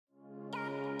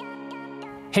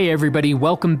Hey everybody,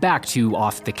 welcome back to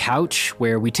Off the Couch,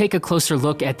 where we take a closer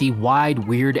look at the wide,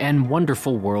 weird, and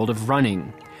wonderful world of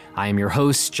running. I am your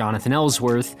host, Jonathan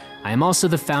Ellsworth. I am also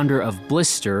the founder of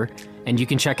Blister, and you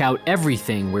can check out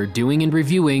everything we're doing and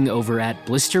reviewing over at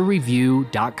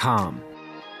blisterreview.com.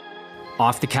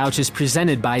 Off the Couch is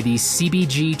presented by the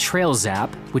CBG Trails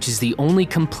app, which is the only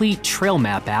complete trail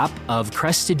map app of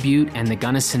Crested Butte and the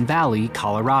Gunnison Valley,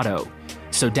 Colorado.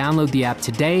 So download the app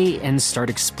today and start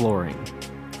exploring.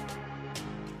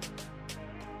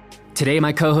 Today,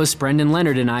 my co-host Brendan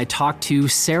Leonard and I talked to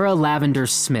Sarah Lavender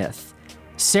Smith.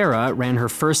 Sarah ran her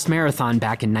first marathon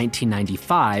back in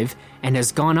 1995 and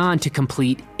has gone on to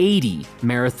complete 80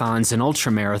 marathons and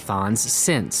ultramarathons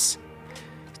since.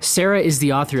 Sarah is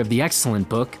the author of the excellent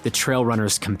book, The Trail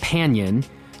Runner's Companion.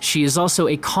 She is also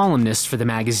a columnist for the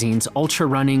magazines Ultra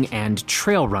Running and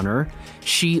Trail Runner.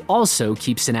 She also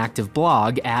keeps an active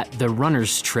blog at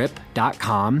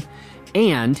therunnerstrip.com.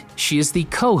 And she is the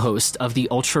co-host of the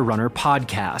Ultra Runner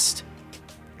podcast.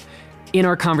 In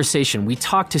our conversation, we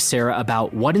talked to Sarah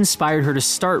about what inspired her to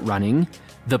start running,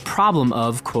 the problem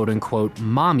of quote-unquote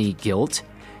mommy guilt,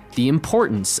 the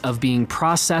importance of being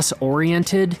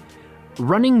process-oriented,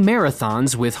 running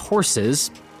marathons with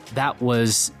horses, that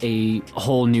was a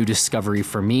whole new discovery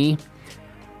for me,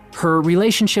 her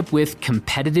relationship with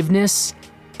competitiveness,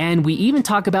 and we even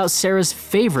talk about Sarah's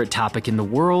favorite topic in the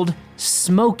world,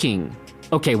 smoking.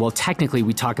 Okay, well, technically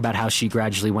we talk about how she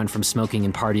gradually went from smoking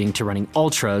and partying to running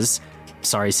ultras.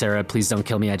 Sorry, Sarah, please don't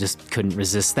kill me, I just couldn't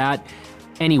resist that.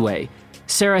 Anyway,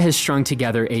 Sarah has strung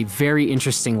together a very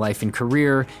interesting life and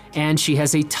career, and she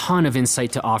has a ton of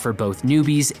insight to offer both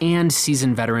newbies and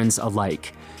seasoned veterans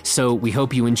alike. So we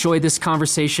hope you enjoy this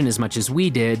conversation as much as we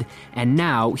did, and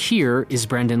now here is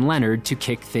Brendan Leonard to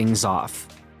kick things off.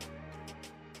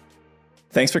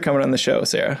 Thanks for coming on the show,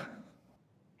 Sarah.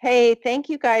 Hey, thank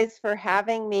you guys for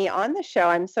having me on the show.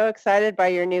 I'm so excited by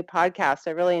your new podcast.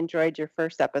 I really enjoyed your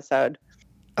first episode.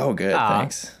 Oh, good.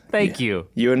 Thanks. Thank you.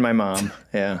 You and my mom.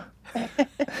 Yeah.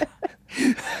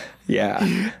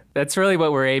 Yeah. That's really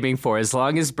what we're aiming for. As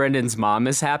long as Brendan's mom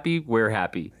is happy, we're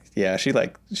happy. Yeah, she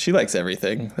likes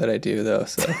everything that I do, though.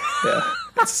 So, yeah.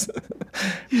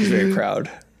 She's very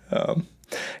proud.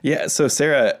 Yeah. So,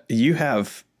 Sarah, you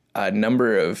have a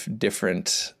number of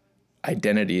different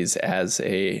identities as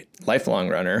a lifelong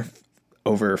runner,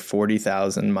 over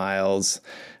 40,000 miles.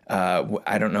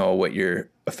 I don't know what your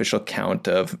official count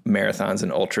of marathons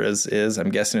and ultras is.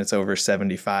 I'm guessing it's over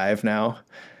 75 now.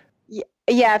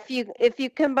 Yeah, if you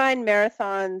combine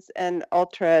marathons and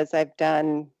ultras, I've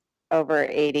done over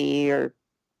 80 or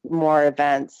more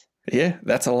events. Yeah,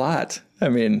 that's a lot. I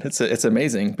mean, it's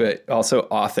amazing, but also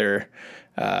author,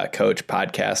 coach,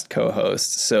 podcast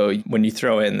co-host. So when you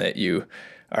throw in that you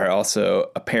are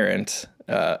also a parent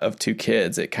of two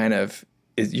kids, you're kind of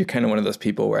one of those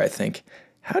people where I think,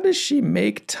 how does she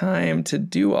make time to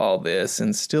do all this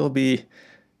and still be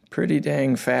pretty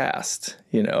dang fast?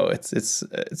 You know, it's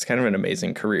kind of an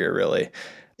amazing career, really.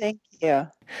 Thank you.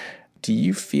 Do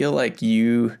you feel like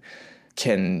you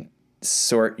can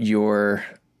sort your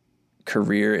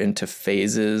career into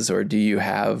phases, or do you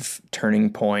have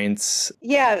turning points?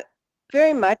 Yeah,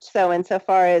 very much so.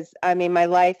 Insofar as, I mean, my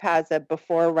life has a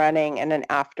before running and an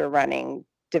after running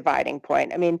dividing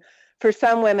point. I mean, for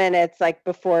some women, it's like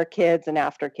before kids and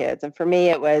after kids. And for me,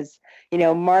 it was,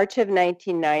 March of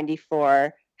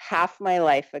 1994, half my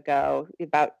life ago,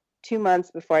 about 2 months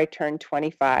before I turned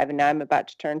 25, and now I'm about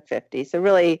to turn 50. So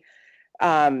really,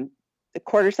 a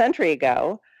quarter century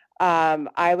ago,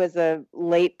 I was a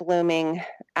late blooming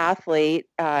athlete,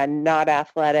 not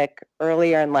athletic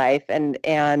earlier in life. And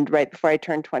right before I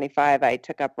turned 25, I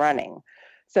took up running.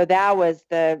 So that was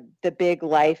the big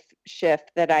life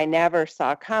shift that I never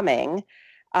saw coming.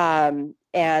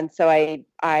 And so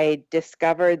I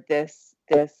discovered this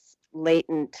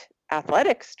latent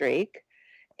athletic streak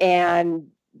and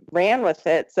ran with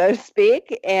it, so to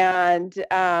speak. And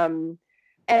from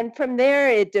there,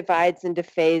 it divides into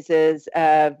phases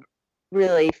of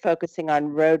really focusing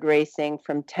on road racing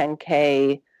from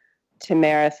 10K to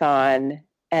marathon.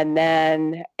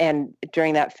 And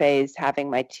during that phase, having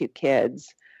my two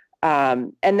kids.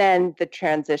 And then the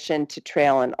transition to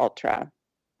trail and ultra,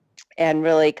 and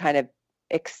really kind of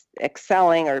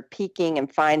excelling or peaking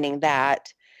and finding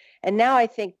that. And now I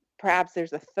think perhaps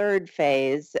there's a third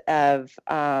phase of,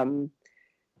 I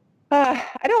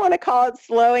don't want to call it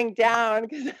slowing down,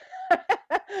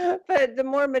 but the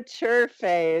more mature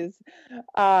phase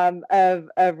of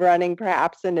running,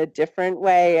 perhaps in a different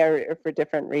way or for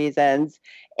different reasons.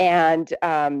 And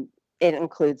it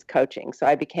includes coaching. So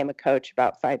I became a coach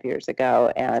about 5 years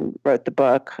ago and wrote the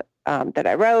book that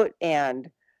I wrote,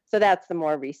 and So that's the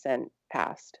more recent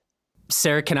past.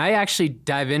 Sarah, can I actually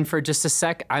dive in for just a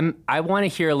sec? I want to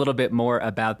hear a little bit more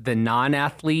about the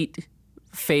non-athlete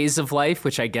phase of life,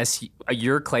 which I guess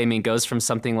you're claiming goes from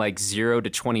something like 0 to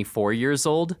 24 years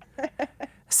old.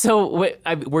 So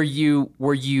were you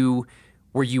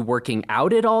working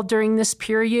out at all during this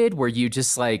period? Were you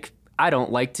just like, I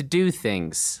don't like to do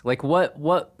things? Like what?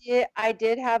 Yeah, I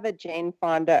did have a Jane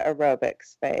Fonda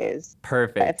aerobics phase.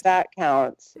 Perfect. If that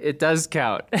counts. It does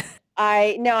count.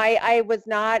 I was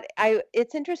not.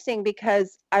 It's interesting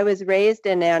because I was raised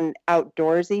in an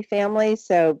outdoorsy family.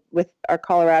 So with our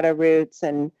Colorado roots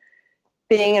and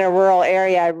being in a rural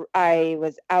area, I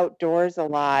was outdoors a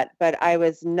lot, but I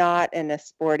was not in a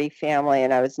sporty family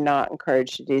and I was not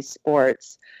encouraged to do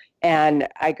sports. And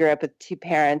I grew up with two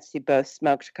parents who both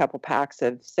smoked a couple packs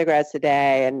of cigarettes a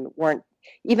day and weren't,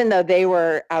 even though they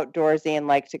were outdoorsy and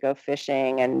liked to go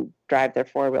fishing and drive their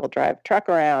 4-wheel drive truck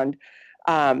around,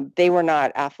 they were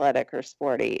not athletic or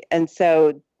sporty. And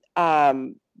so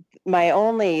the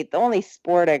only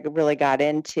sport I really got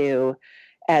into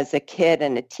as a kid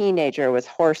and a teenager was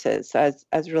horses. So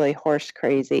I was really horse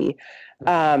crazy.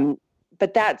 But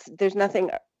there's nothing,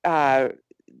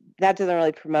 that doesn't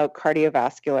really promote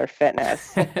cardiovascular fitness.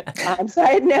 So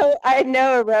I had no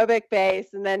aerobic base.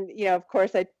 And then, of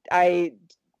course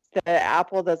the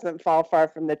apple doesn't fall far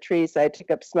from the tree. So I took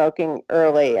up smoking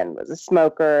early and was a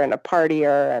smoker and a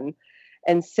partier.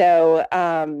 And so,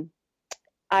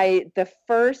 the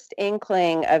first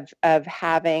inkling of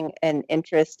having an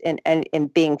interest in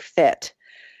being fit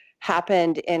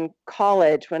happened in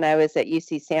college when I was at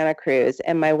UC Santa Cruz,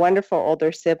 and my wonderful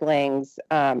older siblings,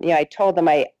 I told them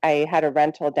I had a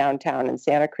rental downtown in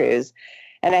Santa Cruz,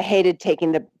 and I hated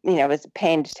taking it was a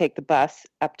pain to take the bus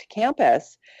up to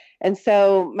campus. And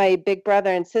so my big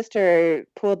brother and sister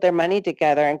pooled their money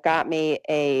together and got me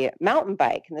a mountain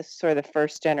bike. And this is sort of the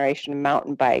first generation of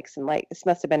mountain bikes. And this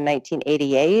must have been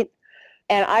 1988.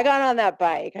 And I got on that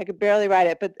bike. I could barely ride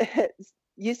it, but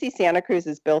UC Santa Cruz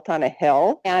is built on a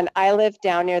hill. And I lived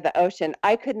down near the ocean.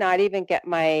 I could not even get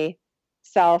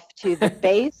myself to the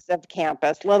base of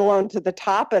campus, let alone to the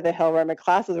top of the hill where my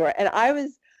classes were. And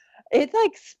it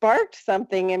like sparked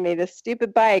something in me, this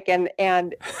stupid bike. And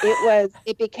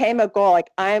it became a goal.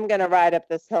 Like, I'm going to ride up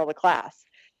this hill to class.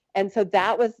 And so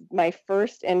that was my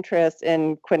first interest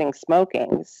in quitting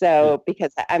smoking. So,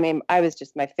 because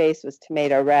my face was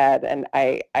tomato red and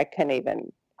I couldn't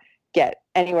even get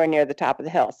anywhere near the top of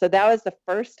the hill. So that was the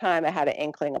first time I had an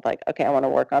inkling of like, okay, I want to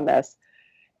work on this.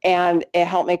 And it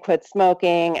helped me quit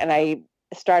smoking. And I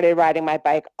started riding my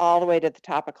bike all the way to the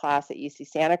top of class at UC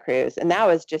Santa Cruz. And that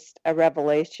was just a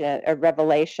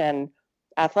revelation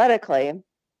athletically.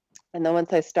 And then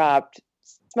once I stopped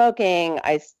smoking,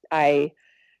 I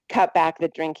cut back the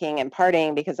drinking and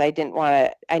partying because I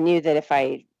knew that if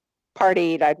I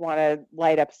partied, I'd want to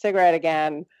light up a cigarette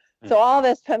again. So all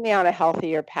this put me on a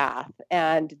healthier path.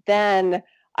 And then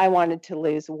I wanted to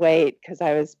lose weight because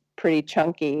I was pretty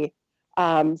chunky.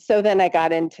 So then I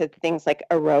got into things like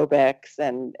aerobics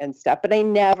and stuff, but I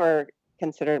never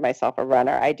considered myself a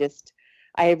runner.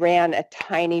 I ran a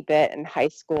tiny bit in high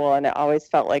school and it always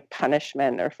felt like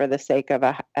punishment or for the sake of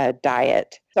a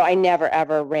diet. So I never,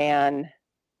 ever ran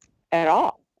at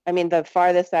all. I mean, the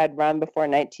farthest I'd run before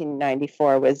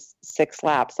 1994 was 6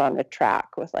 laps on a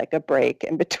track with like a break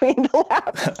in between the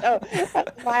laps. So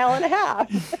that's a mile and a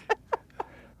half.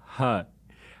 Huh.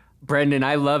 Brendan,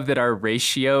 I love that our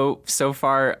ratio so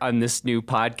far on this new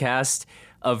podcast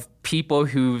of people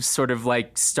who sort of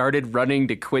like started running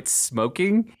to quit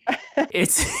smoking.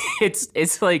 It's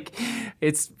like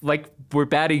we're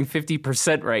batting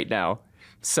 50% right now.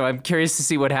 So I'm curious to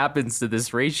see what happens to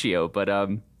this ratio. But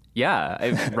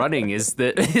running is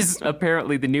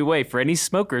apparently the new way for any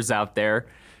smokers out there.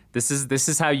 This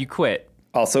is how you quit.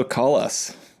 Also call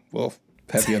us. We'll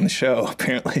have you on the show,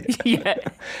 apparently. Yeah.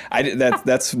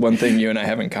 That's one thing you and I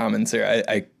have in common, Sarah.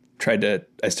 I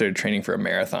started training for a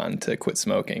marathon to quit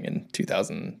smoking in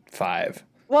 2005.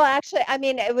 Well, actually, I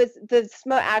mean, it was the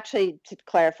smoke. Actually, to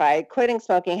clarify, quitting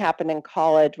smoking happened in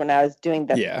college when I was doing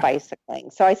the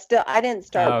bicycling. So I didn't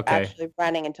start actually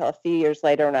running until a few years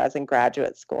later when I was in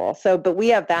graduate school. So, but we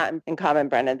have that in common,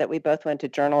 Brendan, that we both went to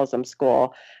journalism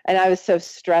school. And I was so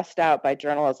stressed out by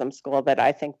journalism school that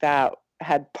I think that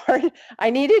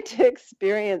I needed to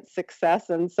experience success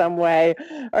in some way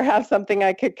or have something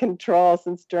I could control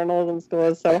since journalism school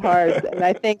is so hard. And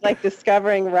I think like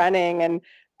discovering running and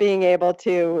being able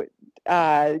to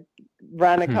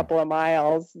run a couple of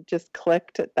miles just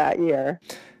clicked that year.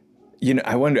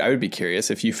 I would be curious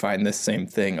if you find this same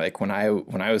thing. Like when I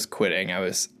was quitting, I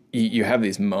you have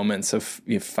these moments of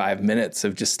 5 minutes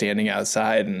of just standing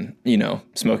outside and,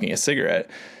 smoking a cigarette.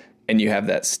 And you have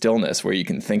that stillness where you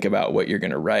can think about what you're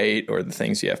going to write or the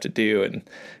things you have to do. And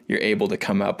you're able to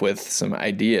come up with some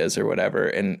ideas or whatever.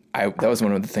 And that was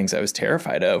one of the things I was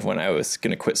terrified of when I was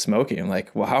going to quit smoking. I'm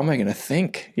like, well, how am I going to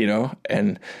think,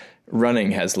 And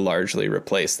running has largely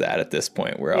replaced that at this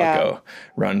point where I'll go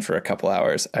run for a couple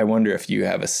hours. I wonder if you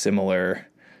have a similar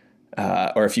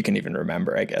or if you can even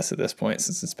remember, I guess, at this point,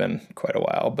 since it's been quite a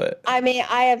while. But I mean,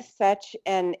 I have such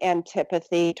an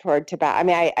antipathy toward tobacco. I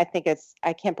mean, I think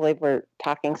I can't believe we're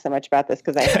talking so much about this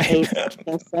because I hate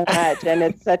smoking so much. And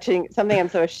it's something I'm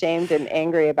so ashamed and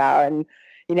angry about. And,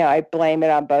 I blame it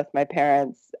on both my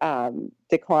parents'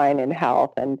 decline in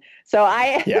health. And so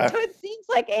so it seems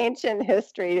like ancient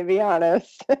history, to be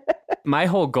honest. My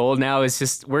whole goal now is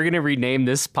just, we're going to rename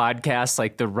this podcast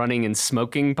like the Running and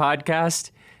Smoking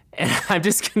Podcast. And I'm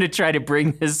just going to try to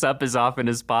bring this up as often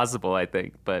as possible, I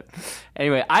think. But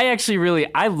anyway,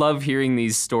 I love hearing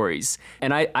these stories.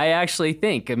 And I actually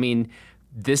think,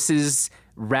 this is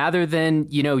rather than,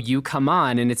 you come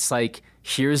on and it's like,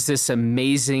 here's this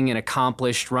amazing and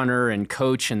accomplished runner and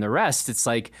coach and the rest. It's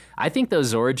like, I think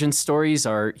those origin stories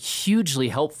are hugely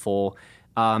helpful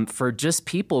for just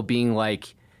people being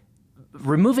like,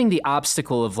 removing the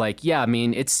obstacle of like,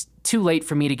 it's too late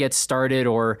for me to get started,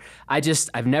 or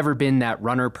I've never been that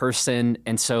runner person.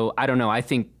 And so I don't know. I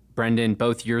think, Brendan,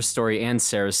 both your story and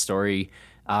Sarah's story,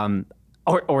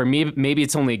 or maybe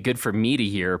it's only good for me to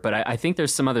hear, but I think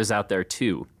there's some others out there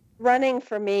too. Running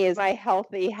for me is my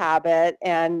healthy habit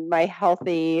and my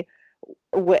healthy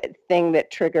thing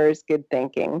that triggers good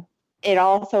thinking. It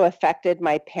also affected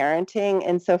my parenting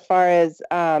insofar as,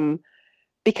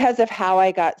 because of how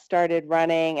I got started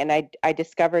running, and I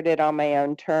discovered it on my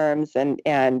own terms and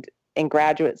in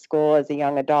graduate school as a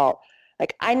young adult,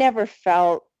 like I never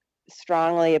felt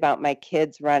strongly about my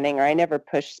kids running, or I never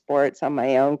pushed sports on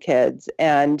my own kids.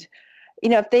 And,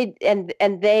 if they,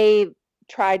 and they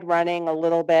tried running a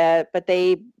little bit, but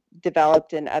they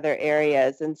developed in other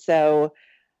areas. And so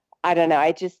I don't know.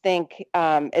 I just think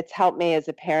it's helped me as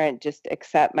a parent just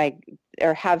accept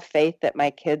or have faith that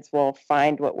my kids will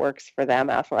find what works for them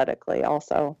athletically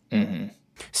also. Mm-hmm.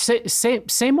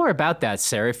 Say more about that,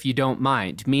 Sarah, if you don't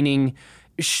mind. Meaning,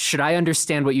 should I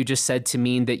understand what you just said to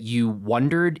mean that you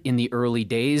wondered in the early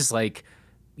days, like,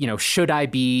 should I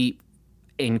be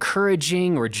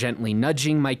encouraging or gently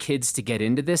nudging my kids to get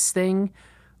into this thing?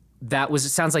 It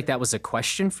sounds like that was a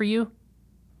question for you.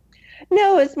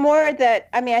 No, it's more that,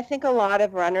 I think a lot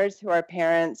of runners who are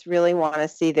parents really want to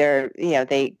see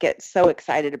they get so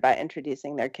excited about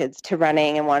introducing their kids to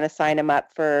running and want to sign them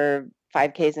up for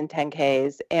 5Ks and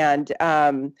 10Ks. And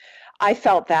I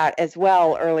felt that as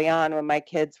well early on when my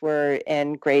kids were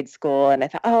in grade school. And I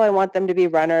thought, I want them to be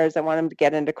runners. I want them to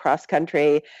get into cross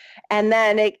country. And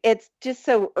then it's just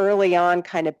so early on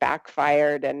kind of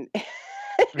backfired, and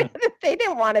they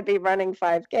didn't want to be running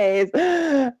 5Ks.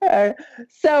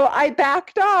 So I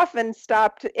backed off and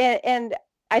stopped. And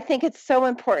I think it's so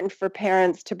important for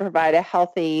parents to provide a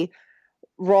healthy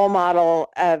role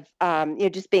model of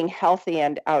just being healthy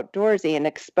and outdoorsy and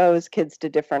expose kids to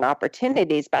different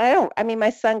opportunities. But my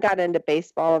son got into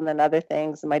baseball and then other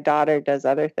things, and my daughter does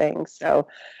other things. So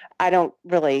I don't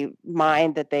really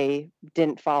mind that they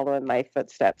didn't follow in my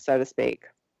footsteps, so to speak.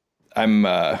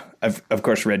 I've of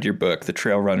course read your book, The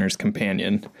Trail Runner's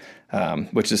Companion,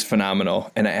 which is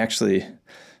phenomenal. And I actually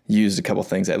used a couple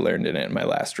things I learned in it in my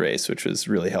last race, which was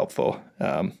really helpful.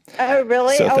 Oh,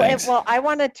 really? So thanks. Well, I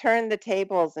want to turn the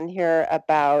tables and hear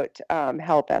about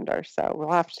Hellbender, so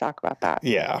we'll have to talk about that.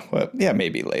 Yeah, well,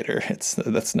 maybe later.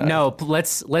 That's not. No,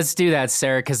 let's do that,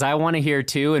 Sarah, because I want to hear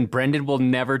too, and Brendan will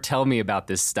never tell me about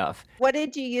this stuff. What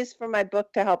did you use for my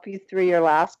book to help you through your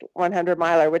last 100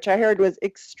 miler, which I heard was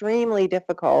extremely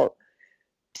difficult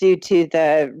due to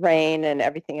the rain and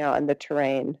everything out in the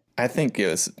terrain? I think it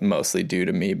was mostly due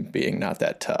to me being not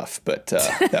that tough, but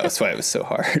that was why it was so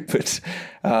hard. But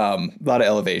a lot of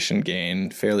elevation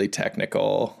gain, fairly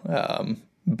technical.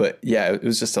 But yeah, it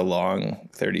was just a long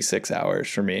 36 hours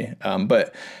for me.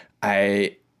 But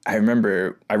I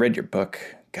remember I read your book,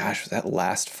 gosh, was that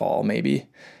last fall maybe?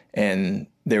 And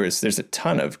there's a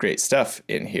ton of great stuff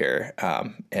in here.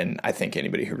 And I think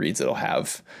anybody who reads it will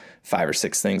have 5 or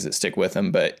 6 things that stick with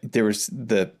them. But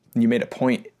you made a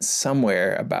point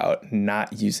somewhere about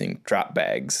not using drop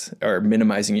bags or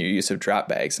minimizing your use of drop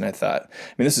bags. And I thought,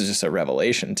 this is just a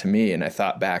revelation to me. And I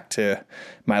thought back to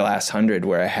my last 100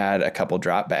 where I had a couple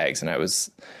drop bags and I was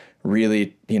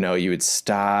really, you would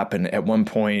stop. And at one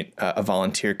point a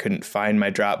volunteer couldn't find my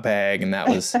drop bag. And that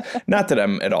was not that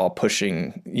I'm at all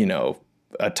pushing,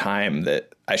 a time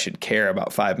that I should care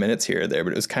about 5 minutes here or there,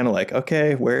 but it was kind of like,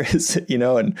 okay, where is it?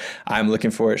 And I'm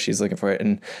looking for it. She's looking for it.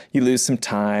 And you lose some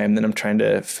time. Then I'm trying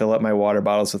to fill up my water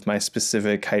bottles with my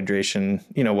specific hydration,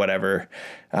 whatever.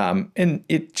 And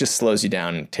it just slows you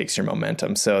down and takes your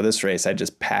momentum. So this race, I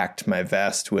just packed my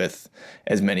vest with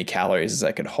as many calories as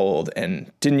I could hold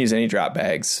and didn't use any drop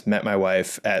bags. Met my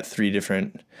wife at 3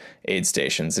 different aid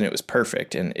stations, and it was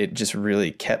perfect. And it just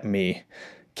really kept me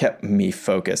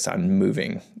focused on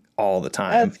moving all the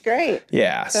time. That's great.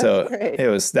 Yeah. So great.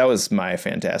 That was my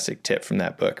fantastic tip from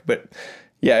that book. But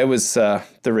yeah, it was, the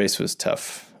race was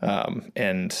tough.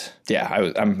 And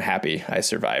yeah, I'm happy I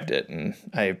survived it. And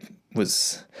I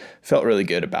felt really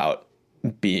good about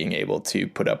being able to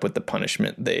put up with the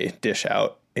punishment they dish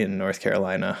out in North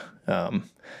Carolina.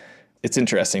 It's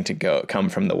interesting to come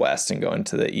from the West and go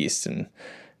into the East and,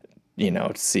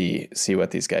 see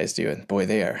what these guys do. And boy,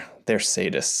 they're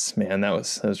sadists, man. That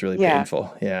was really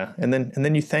painful. Yeah. And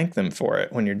then you thank them for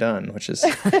it when you're done, which is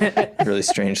a really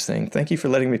strange thing. Thank you for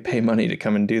letting me pay money to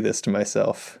come and do this to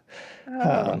myself.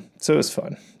 So it was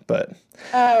fun, but.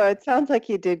 Oh, it sounds like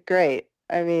you did great.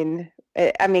 I mean,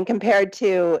 compared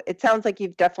to, it sounds like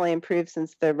you've definitely improved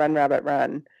since the Run Rabbit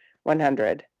Run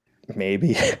 100.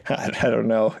 Maybe. I don't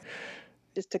know.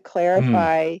 Just to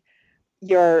clarify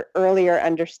your earlier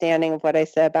understanding of what I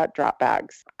said about drop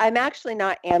bags. I'm actually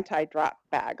not anti-drop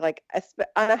bag. Like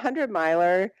on a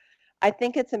 100-miler, I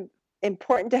think it's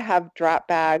important to have drop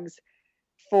bags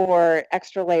for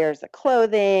extra layers of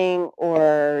clothing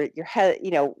or your head,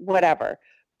 whatever.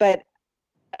 But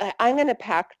I'm going to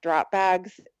pack drop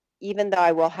bags even though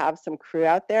I will have some crew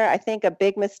out there. I think a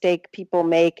big mistake people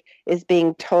make is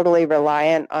being totally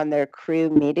reliant on their crew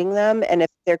meeting them. And if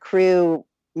their crew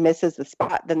misses the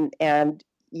spot, and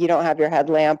you don't have your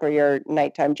headlamp or your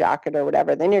nighttime jacket or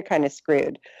whatever, then you're kind of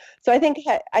screwed. So I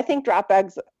think drop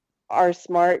bags are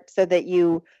smart so that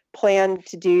you plan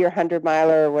to do your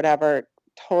 100-miler or whatever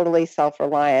totally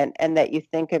self-reliant, and that you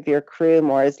think of your crew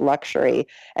more as luxury.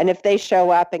 And if they show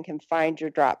up and can find your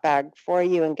drop bag for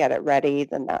you and get it ready,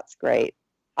 then that's great.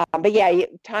 But yeah,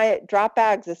 drop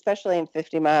bags, especially in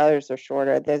 50-milers or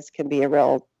shorter, those can be a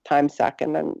real time suck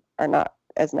and are not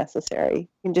as necessary. You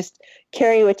can just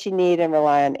carry what you need and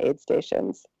rely on aid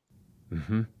stations.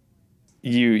 Mm-hmm.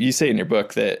 You say in your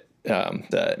book that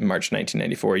March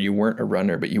 1994, you weren't a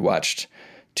runner, but you watched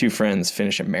 2 friends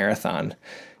finish a marathon.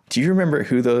 Do you remember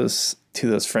who those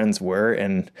friends were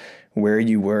and where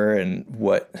you were and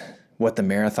what the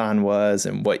marathon was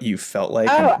and what you felt like?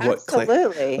 Oh, and what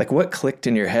absolutely. What clicked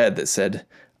in your head that said,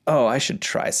 oh, I should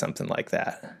try something like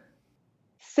that?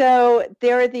 So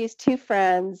there were these 2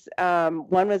 friends.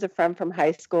 One was a friend from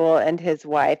high school and his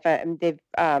wife. And they've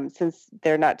since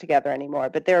they're not together anymore,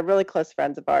 but they're really close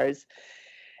friends of ours.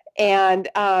 And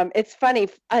it's funny,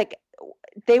 like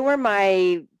they were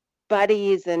my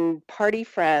buddies and party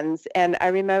friends. And I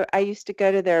remember I used to go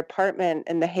to their apartment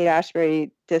in the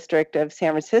Haight-Ashbury district of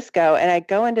San Francisco, and I'd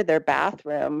go into their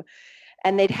bathroom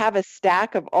and they'd have a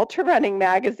stack of ultra running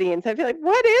magazines. I'd be like,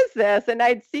 what is this? And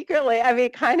I'd secretly,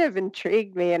 it kind of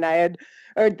intrigued me, and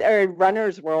or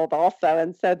Runner's World also.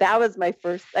 And so that was my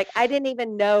first, I didn't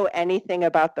even know anything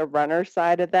about the runner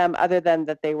side of them other than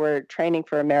that they were training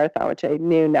for a marathon, which I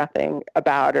knew nothing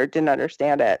about or didn't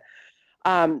understand it.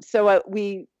 So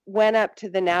we went up to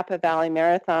the Napa Valley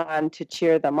Marathon to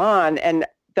cheer them on. And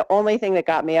the only thing that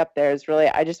got me up there is really,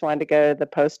 I just wanted to go to the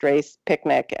post-race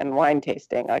picnic and wine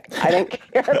tasting. I didn't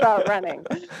care about running.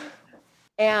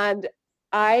 And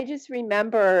I just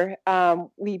remember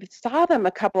we saw them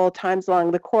a couple of times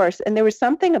along the course, and there was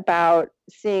something about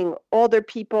seeing older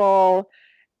people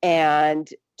and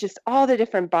just all the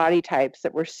different body types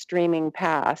that were streaming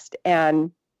past.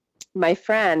 And my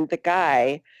friend, the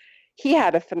guy, he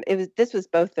had this was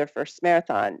both their first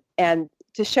marathon. And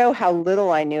to show how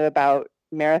little I knew about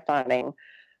marathoning,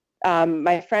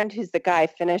 my friend, who's the guy,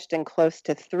 finished in close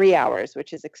to 3 hours,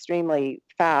 which is extremely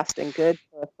fast and good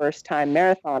for a first-time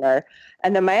marathoner.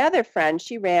 And then my other friend,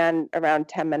 she ran around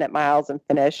 10-minute miles and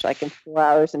finished in 4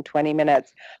 hours and 20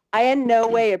 minutes. I in no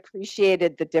way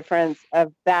appreciated the difference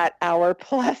of that hour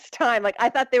plus time. I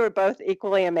thought they were both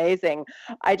equally amazing.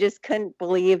 I just couldn't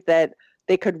believe that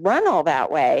they could run all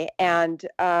that way. And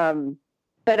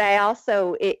but I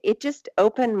also, it just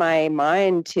opened my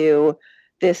mind to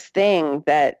this thing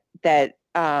that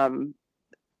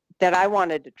I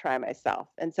wanted to try myself.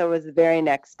 And so it was the very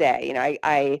next day.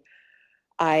 I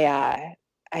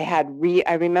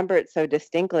remember it so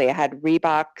distinctly. I had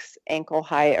Reebok's ankle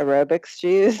high aerobics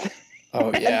shoes.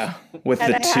 Oh yeah, with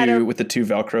the two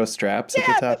Velcro straps at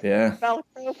the top. Yeah,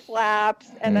 Velcro flaps,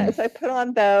 and so I put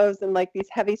on those and these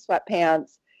heavy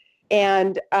sweatpants.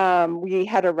 And we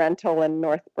had a rental in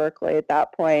North Berkeley at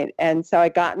that point. And so I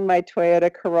got in my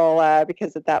Toyota Corolla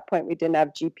because at that point we didn't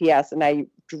have GPS, and I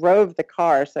drove the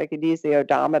car so I could use the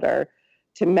odometer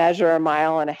to measure 1.5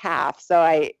 miles. So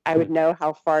I would know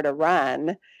how far to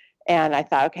run. And I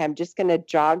thought, okay, I'm just going to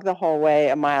jog the whole way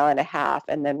 1.5 miles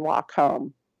and then walk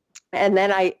home. And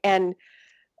then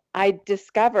I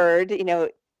discovered,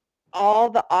 all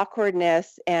the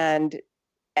awkwardness and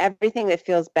everything that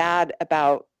feels bad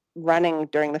about running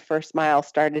during the first mile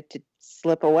started to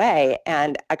slip away.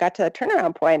 And I got to the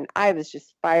turnaround point, and I was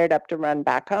just fired up to run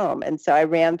back home. And so I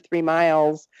ran 3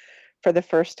 miles for the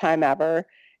first time ever,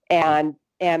 and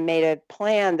made a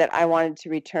plan that I wanted to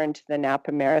return to the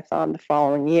Napa Marathon the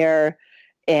following year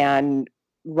and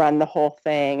run the whole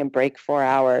thing and break 4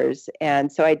 hours.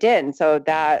 And so I did. And so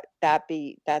I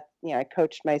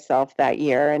coached myself that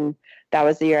year, and that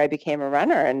was the year I became a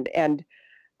runner. And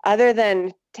other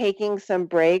than taking some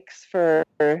breaks for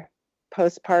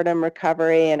postpartum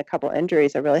recovery and a couple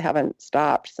injuries, I really haven't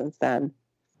stopped since then.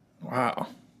 Wow.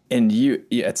 And you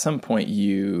at some point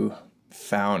you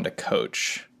found a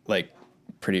coach, like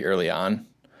pretty early on.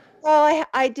 Well,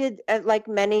 I did, like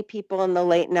many people in the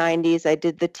late 90s, I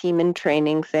did the team and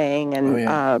training thing.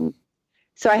 And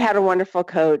so I had a wonderful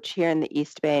coach here in the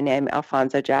East Bay named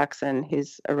Alfonso Jackson,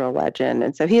 who's a real legend.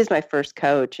 And so he was my first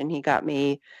coach, and he got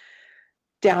me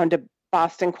down to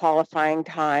Boston qualifying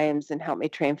times and helped me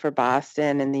train for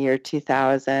Boston in the year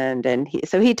 2000. And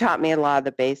he taught me a lot of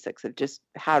the basics of just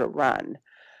how to run.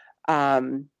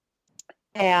 And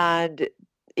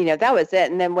that was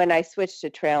it. And then when I switched to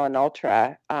trail and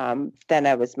ultra, then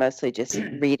I was mostly just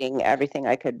reading everything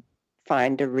I could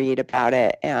find to read about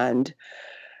it, and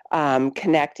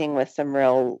connecting with some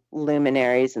real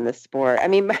luminaries in the sport. I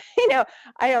mean,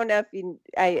 I don't know if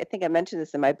I think I mentioned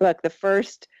this in my book. The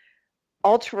first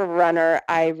ultra runner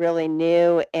I really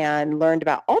knew and learned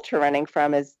about ultra running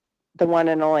from is the one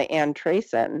and only Ann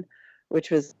Trayson,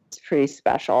 which was pretty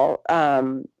special,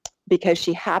 because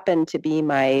she happened to be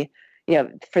my,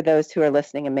 for those who are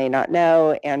listening and may not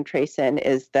know, Ann Trayson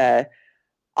is the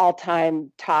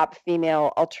all-time top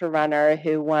female ultra runner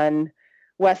who won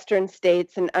Western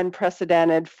States an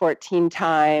unprecedented 14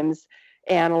 times,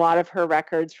 and a lot of her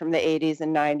records from the 80s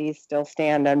and 90s still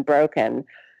stand unbroken.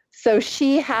 So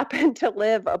she happened to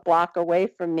live a block away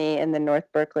from me in the North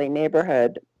Berkeley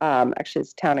neighborhood. Actually,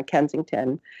 it's the town of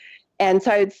Kensington. And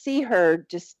so I would see her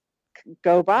just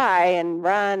go by and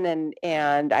run,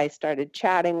 and I started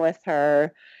chatting with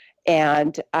her,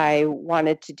 and I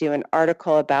wanted to do an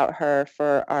article about her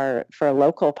for a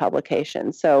local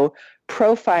publication. So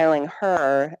profiling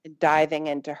her, diving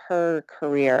into her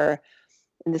career,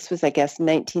 and this was, I guess,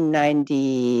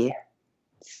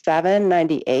 1997,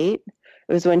 98.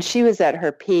 It was when she was at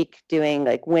her peak, doing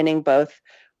winning both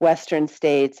Western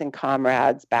States and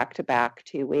Comrades back to back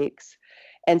 2 weeks.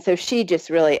 And so she just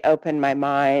really opened my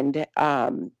mind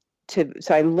so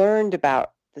I learned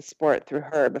about the sport through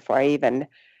her before I even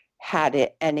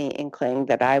had any inkling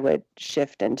that I would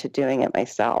shift into doing it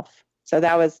myself. So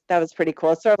that was pretty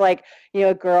cool. It's sort of like,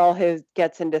 a girl who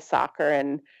gets into soccer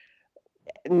and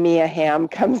Mia Hamm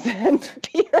comes in to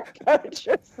be her coach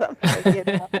or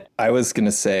something. I was going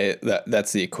to say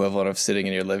that's the equivalent of sitting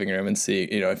in your living room and see,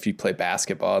 if you play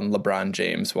basketball and LeBron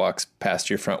James walks past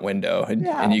your front window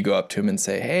and you go up to him and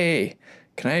say, "Hey,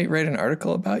 can I write an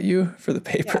article about you for the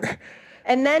paper?" Yeah.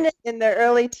 And then in the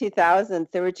early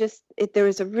 2000s, there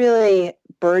was a really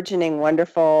burgeoning,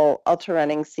 wonderful ultra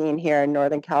running scene here in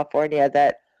Northern California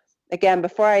that, again,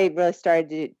 before I really started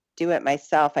to do it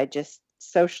myself, I just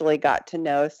socially got to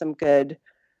know some good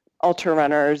ultra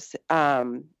runners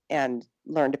and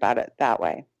learned about it that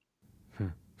way.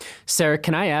 Sarah,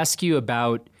 can I ask you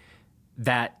about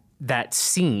that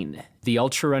scene, the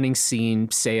ultra running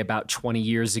scene, say about 20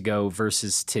 years ago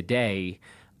versus today?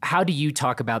 How do you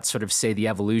talk about sort of, say, the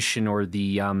evolution or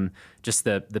the just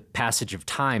the passage of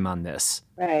time on this?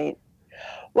 Right.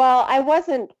 Well, I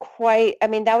wasn't quite, that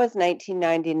was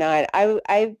 1999.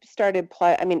 I started,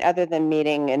 other than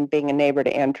meeting and being a neighbor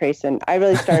to Ann Trayson, I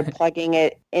really started plugging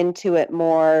it into it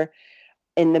more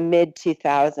in the mid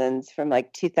 2000s, from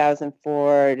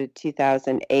 2004 to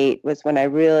 2008 was when I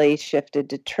really shifted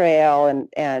to trail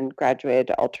and graduated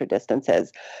to ultra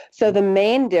distances. So the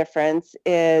main difference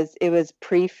is it was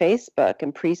pre-Facebook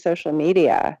and pre-social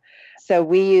media. So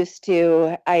we used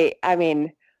to, it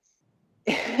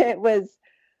was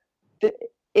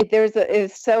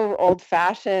so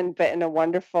old-fashioned, but in a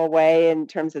wonderful way in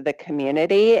terms of the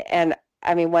community. And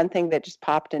one thing that just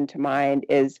popped into mind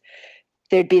is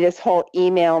there'd be this whole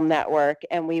email network,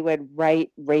 and we would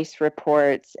write race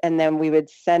reports, and then we would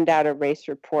send out a race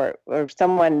report, or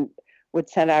someone would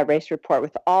send out a race report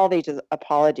with all these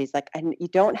apologies, like, and you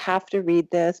don't have to read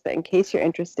this, but in case you're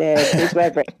interested, here's what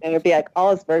I've written. And it'd be like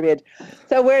all this verbiage.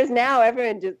 So whereas now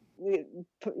everyone just,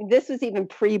 this was even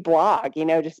pre-blog,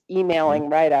 just emailing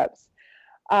write-ups.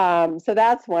 So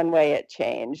that's one way it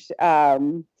changed.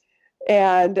 And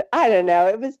I don't know,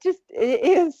 it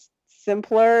is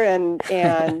simpler and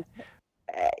I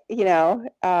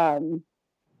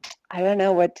don't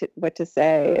know what to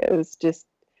say. It was just,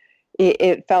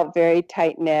 it felt very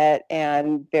tight knit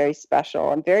and very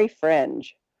special and very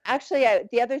fringe. Actually,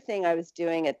 the other thing I was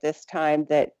doing at this time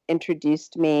that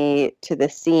introduced me to the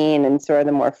scene and sort of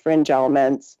the more fringe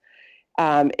elements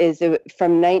is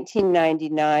from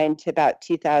 1999 to about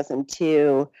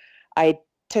 2002, I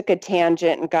took a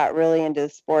tangent and got really into the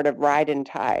sport of ride and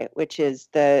tie, which is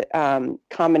the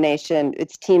combination.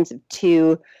 It's teams of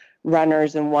two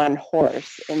runners and one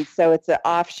horse. And so it's an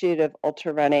offshoot of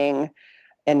ultra running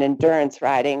and endurance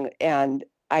riding. And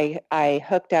I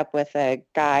hooked up with a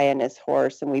guy and his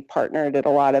horse, and we partnered at a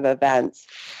lot of events.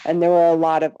 And there were a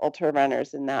lot of ultra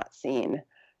runners in that scene.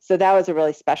 So that was a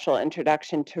really special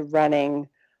introduction to running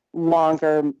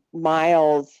longer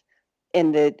miles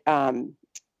in the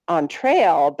on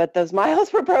trail, but those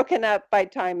miles were broken up by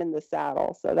time in the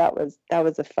saddle. So that was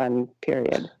a fun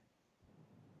period.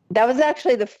 That was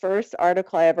actually the first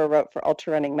article I ever wrote for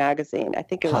Ultra Running Magazine. I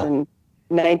think it was in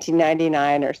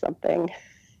 1999 or something.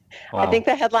 Wow. I think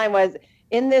the headline was,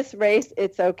 "In this race,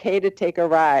 it's okay to take a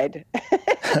ride."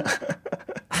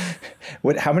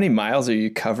 How many miles are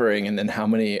you covering, and then how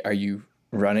many are you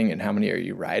running and how many are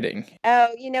you riding? Oh,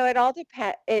 it all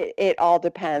depends. It all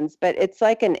depends, but it's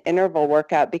like an interval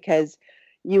workout because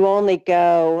you only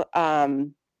go,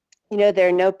 there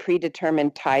are no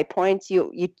predetermined tie points.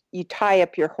 You tie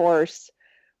up your horse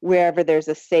wherever there's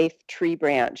a safe tree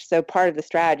branch. So part of the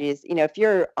strategy is, if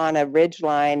you're on a ridge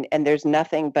line and there's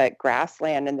nothing but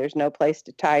grassland and there's no place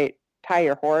to tie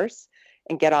your horse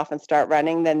and get off and start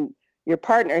running, then your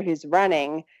partner who's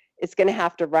running is going to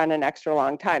have to run an extra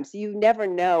long time. So you never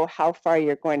know how far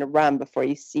you're going to run before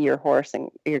you see your horse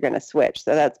and you're going to switch.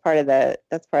 So that's part of the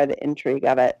intrigue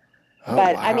of it. Oh,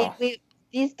 but wow. I mean,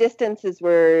 these distances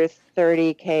were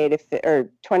 30K or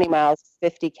 20 miles,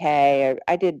 50K.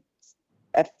 I did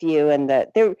a few, and they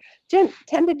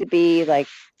tended to be like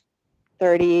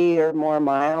 30 or more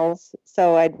miles.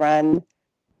 So I'd run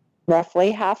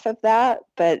roughly half of that,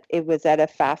 but it was at a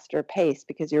faster pace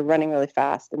because you're running really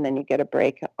fast and then you get a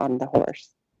break on the horse.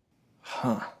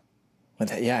 Huh.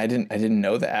 Yeah, I didn't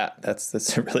know that.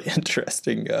 That's a really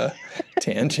interesting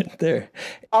tangent there.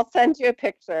 I'll send you a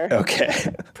picture.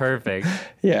 Okay. Perfect.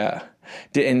 Yeah.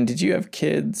 Did you have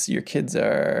kids? Your kids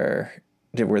were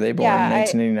they born in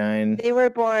 1999? They were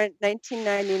born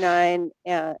 1999,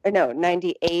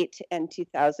 98 and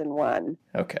 2001.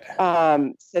 Okay.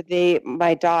 So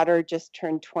my daughter just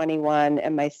turned 21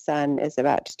 and my son is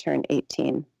about to turn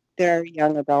 18. They're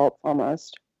young adults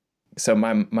almost. So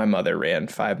my mother ran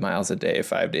 5 miles a day,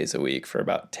 5 days a week for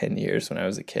about 10 years when I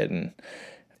was a kid. And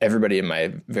everybody in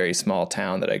my very small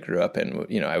town that I grew up in,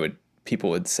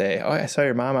 people would say, "Oh, I saw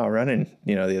your mom out running,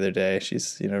 the other day.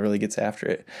 She's, really gets after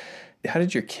it." How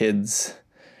did your kids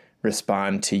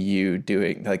respond to you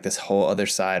doing like this whole other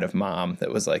side of mom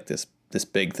that was like this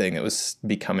big thing that was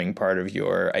becoming part of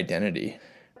your identity?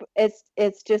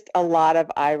 It's just a lot of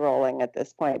eye rolling at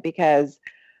this point because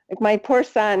like my poor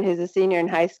son, who's a senior in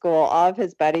high school, all of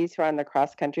his buddies who are on the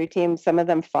cross country team, some of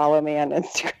them follow me on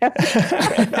Instagram.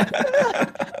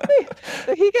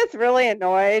 So he gets really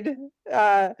annoyed.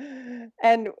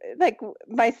 And like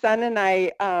my son and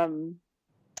I,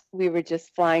 we were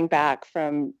just flying back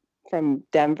from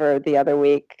Denver the other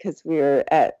week because we were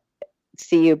at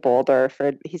CU Boulder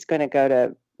he's going to go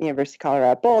to University of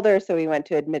Colorado Boulder. So we went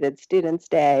to Admitted Students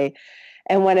Day.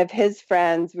 And one of his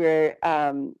friends, who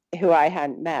I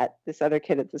hadn't met, this other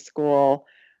kid at the school,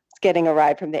 was getting a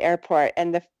ride from the airport.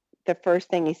 And the first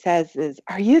thing he says is,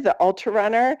 "Are you the ultra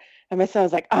runner?" And my son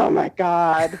was like, "Oh my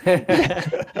God." They're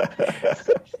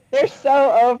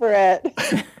so over it.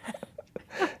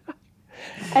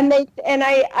 And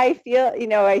I feel,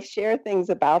 I share things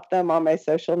about them on my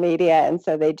social media. And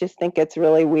so they just think it's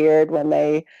really weird when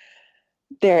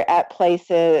they're at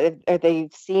places or they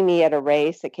see me at a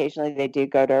race. Occasionally they do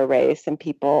go to a race and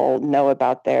people know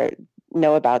about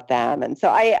them. And so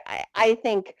I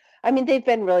think, they've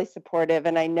been really supportive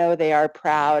and I know they are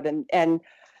proud. And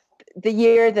the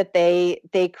year that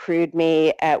they crewed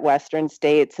me at Western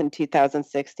States in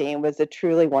 2016 was a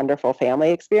truly wonderful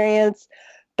family experience.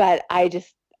 But I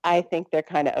think they're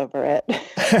kind of over it.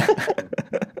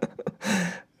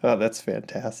 Oh, that's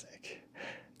fantastic.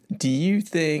 Do you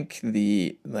think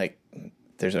the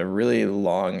there's a really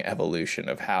long evolution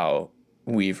of how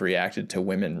we've reacted to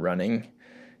women running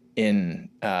in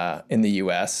the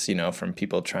U.S., from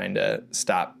people trying to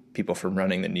stop people from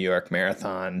running the New York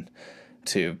Marathon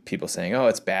to people saying, oh,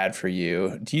 it's bad for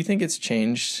you. Do you think it's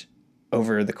changed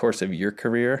over the course of your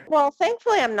career? Well,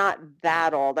 thankfully, I'm not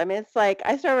that old. I mean, it's like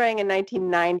I started running in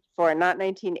 1994, not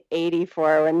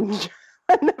 1984 when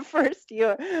the first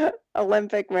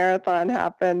Olympic marathon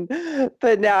happened.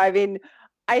 But no, I mean,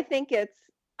 I think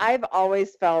I've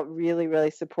always felt really, really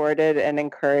supported and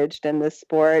encouraged in this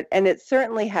sport. And it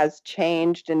certainly has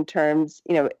changed in terms,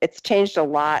 it's changed a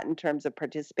lot in terms of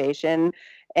participation,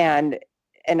 and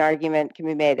an argument can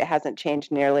be made it hasn't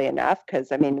changed nearly enough,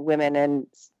 because I mean, women in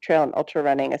trail and ultra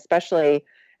running, especially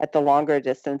at the longer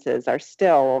distances, are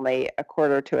still only a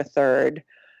quarter to a third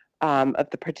of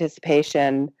the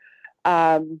participation.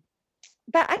 But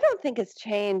I don't think it's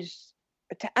changed.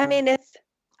 I mean,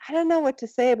 I don't know what to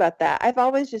say about that. I've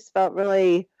always just felt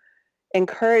really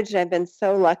encouraged. I've been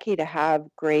so lucky to have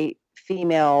great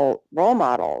female role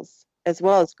models, as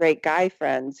well as great guy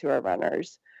friends who are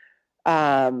runners.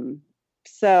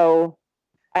 So,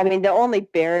 I mean, the only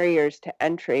barriers to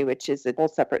entry, which is a whole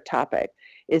separate topic,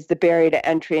 is the barrier to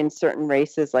entry in certain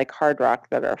races like Hard Rock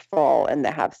that are full and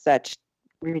that have such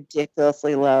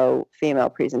ridiculously low female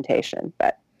presentation.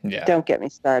 But yeah, don't get me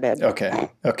started. Okay.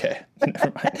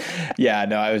 Never mind. Yeah,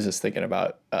 no, I was just thinking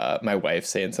about my wife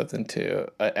saying something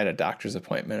at a doctor's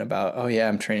appointment about, oh yeah,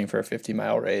 I'm training for a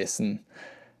 50-mile race. And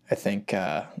I think,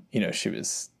 I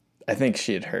think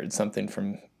she had heard something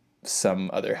from some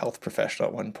other health professional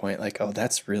at one point, like, oh,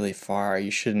 that's really far.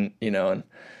 You shouldn't, and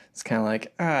it's kind of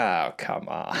like, oh, come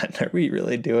on. Are we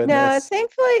really doing this? No,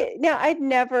 thankfully, no, I'd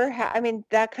never had, I mean,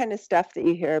 that kind of stuff that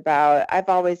you hear about, I've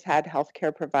always had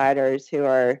healthcare providers who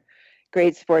are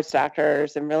great sports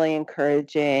doctors and really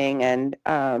encouraging. And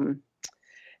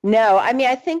no, I mean,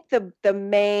 I think the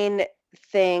main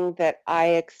thing that I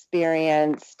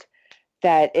experienced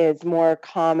that is more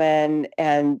common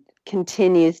and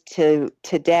continues to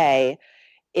today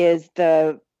is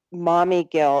the mommy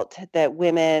guilt that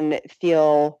women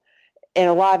feel, and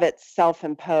a lot of it's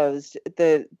self-imposed.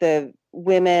 The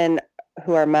women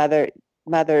who are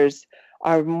mothers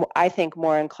are, I think,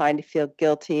 more inclined to feel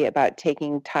guilty about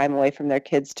taking time away from their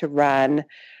kids to run,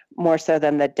 more so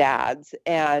than the dads.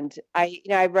 And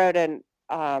I wrote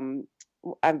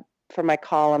for my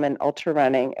column in Ultra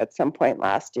Running at some point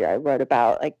last year, I wrote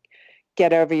about like,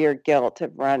 get over your guilt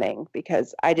of running,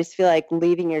 because I just feel like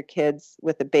leaving your kids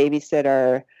with a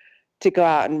babysitter to go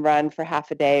out and run for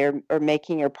half a day, or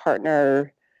making your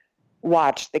partner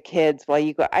watch the kids while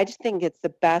you go, I just think it's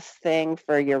the best thing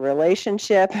for your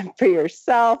relationship and for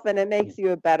yourself, and it makes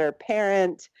you a better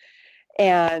parent.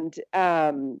 And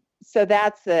so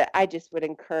I just would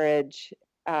encourage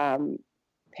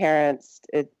parents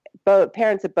of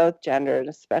both genders,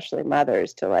 especially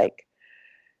mothers, to like,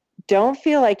 don't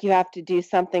feel like you have to do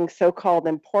something so-called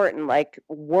important like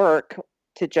work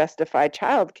to justify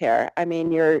childcare. I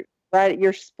mean, your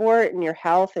sport and your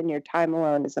health and your time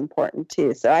alone is important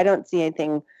too. So I don't see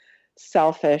anything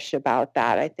selfish about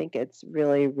that. I think it's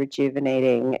really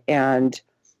rejuvenating and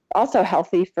also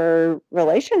healthy for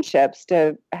relationships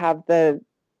to have the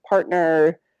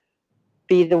partner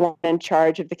be the one in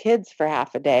charge of the kids for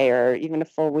half a day or even a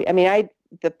full week. I mean,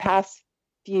 the past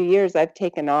few years I've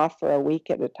taken off for a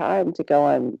week at a time to go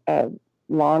on a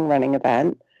long running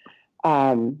event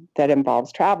that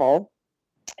involves travel,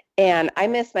 and I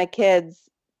miss my kids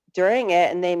during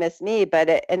it and they miss me,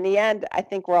 but in the end I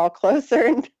think we're all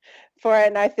closer for it,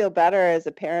 and I feel better as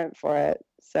a parent for it.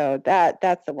 So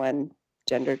that's the one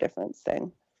gender difference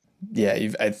thing. Yeah,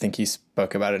 I think you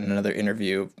spoke about it in another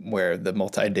interview where the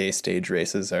multi-day stage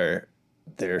races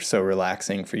they're so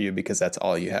relaxing for you because that's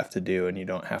all you have to do, and you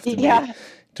don't have to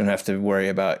don't have to worry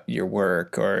about your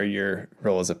work or your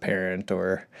role as a parent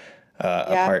or a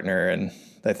partner. And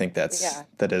I think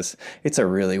it's a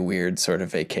really weird sort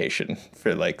of vacation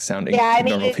for like sounding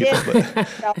normal people. But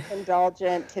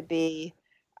self-indulgent to be,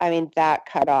 that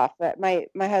cut off. But my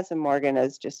husband Morgan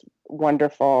is just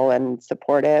wonderful and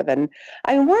supportive, and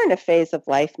we're in a phase of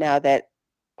life now that,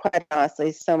 quite honestly,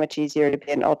 is so much easier to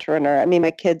be an ultra runner.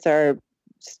 My kids are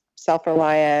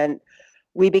self-reliant.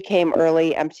 We became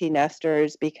early empty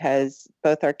nesters because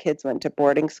both our kids went to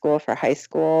boarding school for high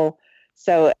school.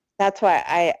 So that's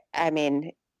why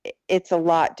it's a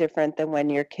lot different than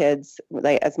when your kids,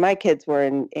 like as my kids were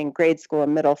in grade school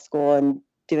and middle school and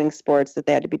doing sports that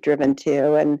they had to be driven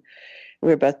to, and we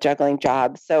were both juggling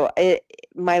jobs. So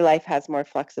my life has more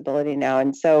flexibility now.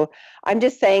 And so I'm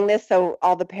just saying this so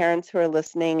all the parents who are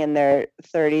listening in their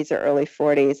 30s or early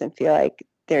 40s and feel like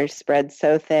they're spread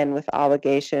so thin with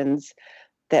obligations,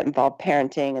 that involve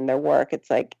parenting and their work, it's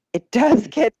like, it does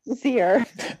get easier.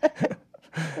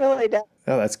 Really does.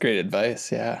 Oh, that's great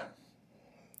advice. Yeah.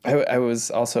 I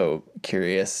was also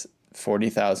curious,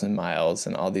 40,000 miles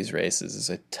and all these races is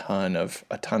a ton of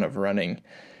running.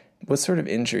 What sort of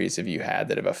injuries have you had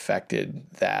that have affected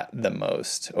that the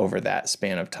most over that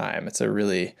span of time? It's a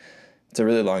really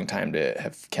long time to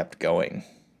have kept going,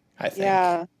 I think.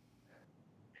 Yeah.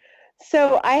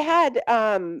 So I had,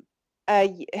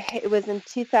 it was in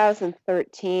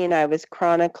 2013, I was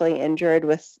chronically injured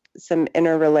with some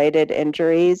interrelated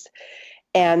injuries.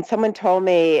 And someone told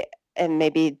me, and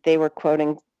maybe they were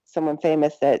quoting someone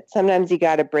famous, that sometimes you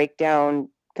got to break down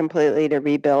completely to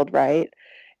rebuild, right?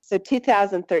 So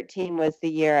 2013 was the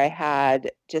year I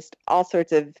had just all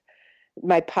sorts of,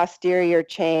 my posterior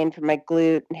chain from my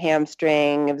glute and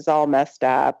hamstring, it was all messed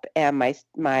up, and I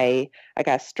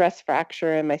got a stress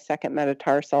fracture in my second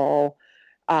metatarsal,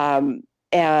 and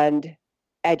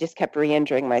I just kept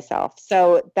re-injuring myself.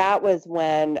 So that was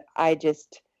when I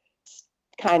just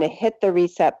kind of hit the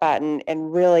reset button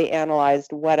and really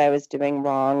analyzed what I was doing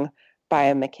wrong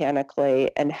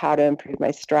biomechanically and how to improve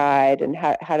my stride and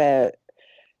how to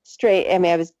I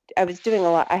mean, I was doing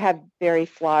a lot. I have very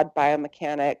flawed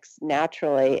biomechanics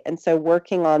naturally. And so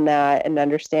working on that and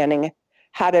understanding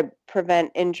how to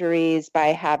prevent injuries by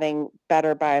having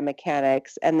better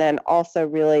biomechanics, and then also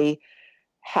really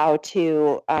how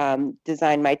to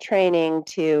design my training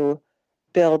to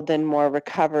build in more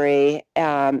recovery,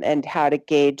 and how to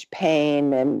gauge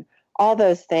pain and all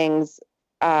those things,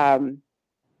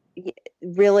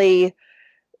 really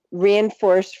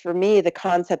reinforced for me the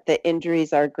concept that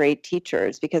injuries are great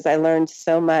teachers, because I learned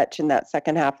so much in that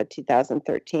second half of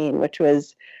 2013, which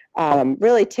was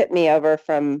really tipped me over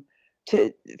from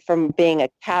being a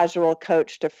casual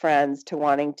coach to friends to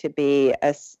wanting to be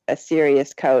a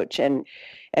serious coach and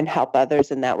help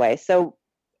others in that way. So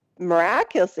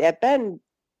miraculously, I've been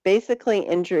basically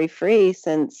injury free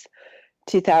since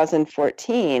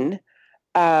 2014.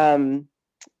 I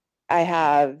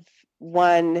have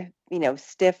one,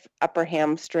 stiff upper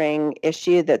hamstring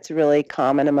issue that's really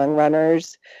common among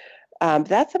runners.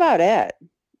 That's about it.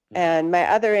 And my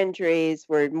other injuries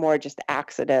were more just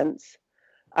accidents,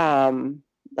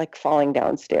 like falling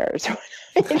downstairs.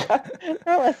 More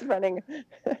or less running.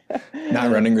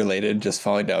 Not running related, just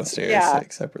falling downstairs,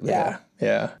 like separately.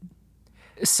 Yeah.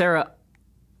 Sarah,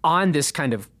 on this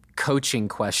kind of coaching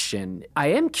question, I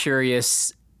am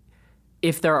curious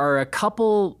if there are a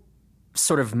couple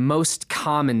sort of most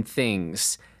common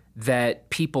things that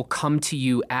people come to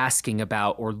you asking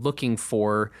about or looking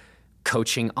for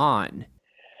coaching on.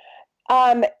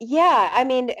 Yeah, I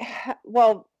mean,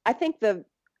 well, I think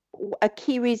a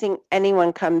key reason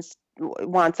anyone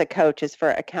wants a coach is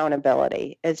for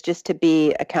accountability, is just to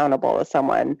be accountable to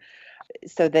someone,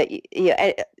 so that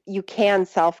you can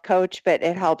self-coach, but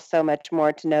it helps so much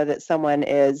more to know that someone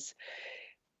is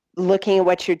looking at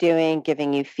what you're doing,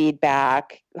 giving you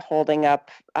feedback, holding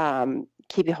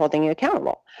you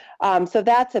accountable. So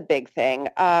that's a big thing.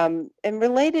 And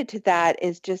related to that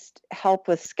is just help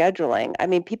with scheduling. I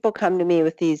mean, people come to me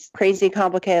with these crazy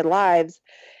complicated lives,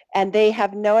 and they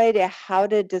have no idea how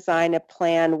to design a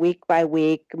plan week by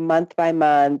week, month by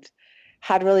month,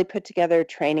 how to really put together a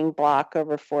training block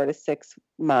over 4 to 6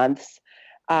 months,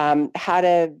 how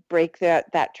to break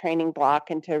that training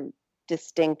block into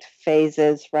distinct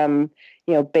phases, from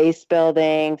base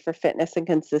building for fitness and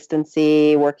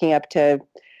consistency, working up to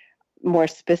more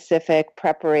specific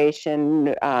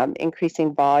preparation,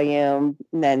 increasing volume,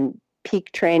 and then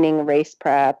peak training, race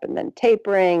prep, and then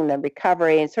tapering, and then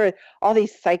recovery, and sort of all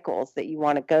these cycles that you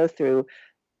want to go through.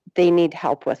 They need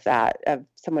help with that, of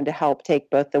someone to help take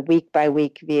both the week by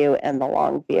week view and the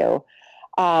long view.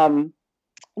 And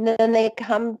then they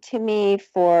come to me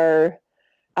for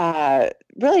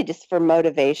really just for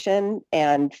motivation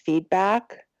and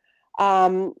feedback.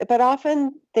 But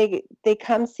often they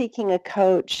come seeking a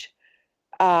coach,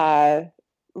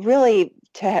 really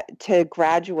to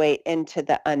graduate into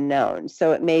the unknown.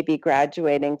 So it may be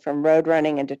graduating from road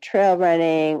running into trail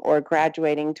running, or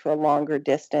graduating to a longer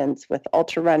distance with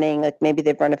ultra running. Like maybe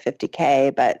they've run a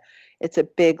 50K, but it's a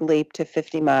big leap to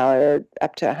 50 miler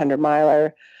up to 100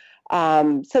 miler.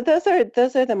 So those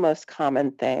are the most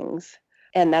common things.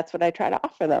 And that's what I try to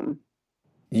offer them.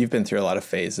 You've been through a lot of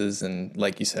phases, and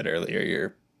like you said earlier,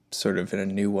 you're sort of in a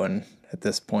new one at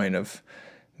this point of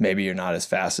maybe you're not as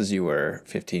fast as you were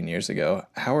 15 years ago.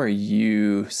 How are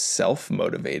you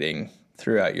self-motivating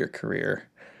throughout your career?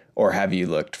 Or have you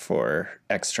looked for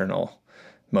external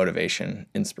motivation,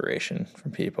 inspiration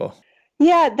from people?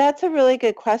 Yeah, that's a really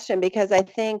good question because I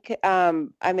think, I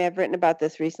mean, I've written about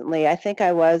this recently. I think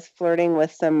I was flirting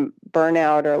with some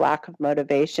burnout or lack of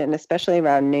motivation, especially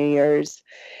around New Year's.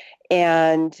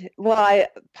 And well,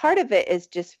 part of it is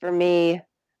just for me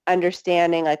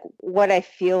understanding like what I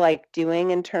feel like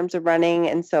doing in terms of running.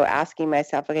 And so asking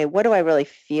myself, okay, what do I really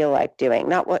feel like doing?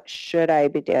 Not what should I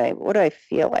be doing, but what do I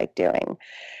feel like doing?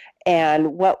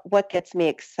 And what gets me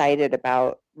excited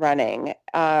about running.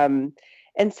 And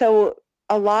so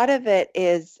a lot of it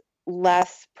is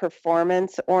less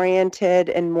performance oriented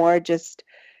and more just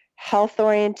health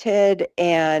oriented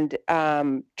and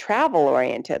travel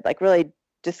oriented, like really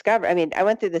discover. I mean, I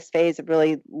went through this phase of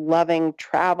really loving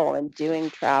travel and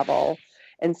doing travel.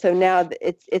 And so now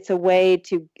it's a way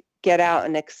to get out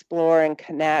and explore and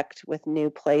connect with new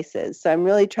places. So I'm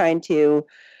really trying to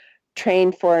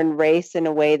train for and race in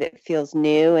a way that feels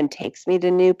new and takes me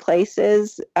to new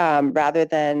places, rather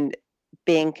than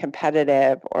being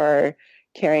competitive or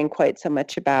caring quite so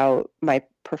much about my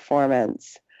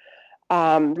performance.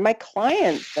 My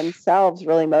clients themselves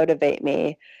really motivate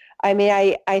me. I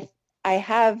mean, I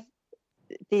have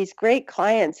these great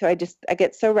clients who I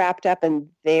get so wrapped up in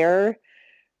their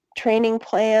training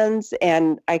plans,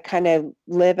 and I kind of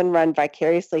live and run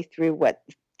vicariously through what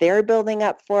they're building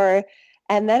up for.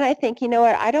 And then I think, you know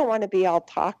what, I don't want to be all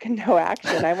talk and no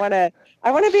action. I want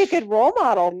to be a good role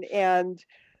model. And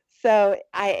so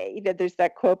there's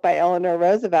that quote by Eleanor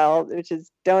Roosevelt, which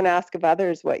is, don't ask of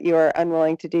others what you are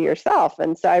unwilling to do yourself.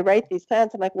 And so I write these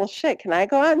plans. I'm like, well, shit, can I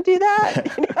go out and do that?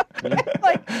 It's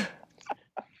like,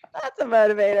 that's a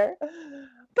motivator.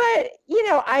 But,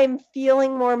 I'm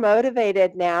feeling more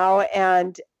motivated now,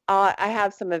 and I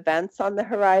have some events on the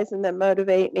horizon that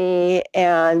motivate me.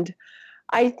 And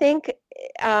I think,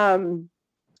 I'm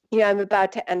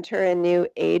about to enter a new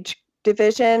age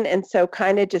division. And so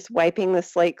kind of just wiping the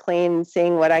slate clean and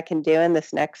seeing what I can do in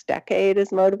this next decade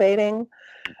is motivating.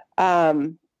 But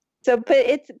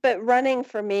running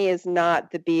for me is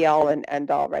not the be all and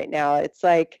end all right now. It's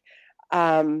like,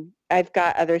 I've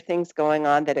got other things going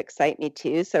on that excite me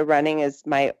too. So running is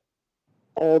my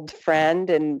old friend,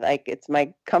 and like it's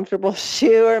my comfortable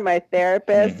shoe or my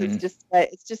therapist. Mm-hmm.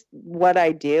 It's just what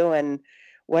I do and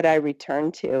what I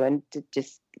return to, and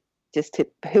just to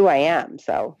who I am.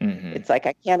 So It's like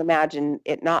I can't imagine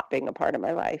it not being a part of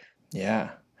my life.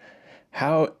 Yeah.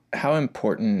 How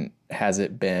important has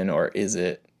it been, or is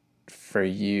it for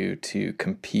you to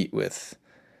compete with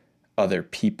other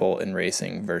people in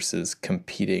racing versus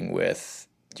competing with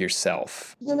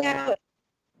yourself?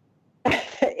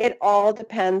 It all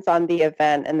depends on the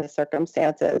event and the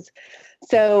circumstances.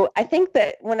 So I think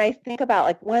that when I think about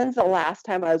like, when's the last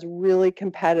time I was really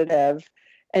competitive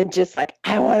and just like,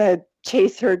 I want to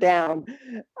chase her down,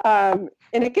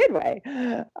 in a good way.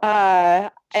 And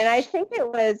I think it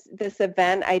was this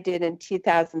event I did in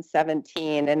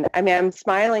 2017. And I mean, I'm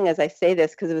smiling as I say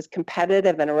this because it was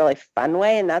competitive in a really fun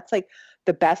way. And that's like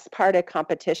the best part of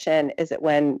competition, is it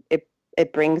when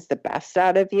it brings the best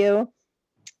out of you.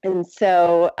 And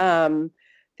so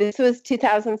this was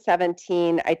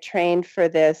 2017. I trained for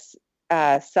this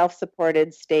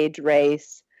self-supported stage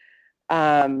race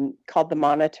called the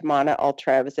Mana to Mana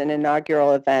Ultra. It was an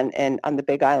inaugural event on the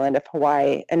Big Island of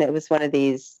Hawaii. And it was one of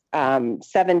these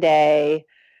 7-day,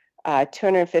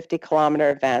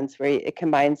 250-kilometer events where it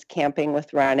combines camping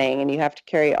with running, and you have to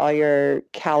carry all your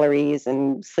calories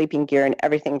and sleeping gear and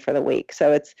everything for the week.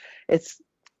 So it's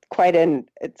quite an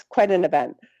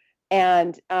event.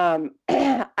 And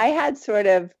I had sort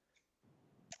of,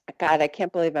 God, I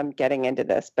can't believe I'm getting into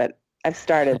this, but I've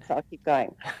started, so I'll keep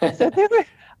going. So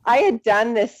I had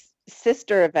done this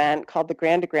sister event called the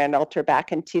Grand to Grand Ultra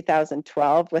back in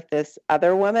 2012 with this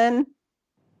other woman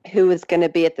who was going to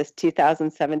be at this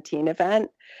 2017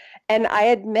 event. And I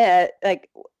admit, like,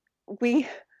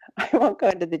 I won't go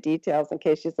into the details in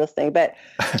case she's listening, but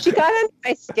she got under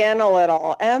my skin a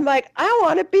little. And I'm like, I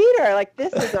want to beat her. Like,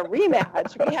 this is a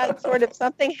rematch. We had sort of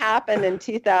something happen in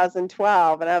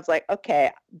 2012. And I was like,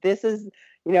 okay, this is,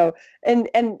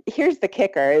 and here's the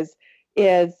kicker is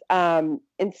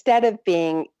instead of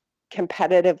being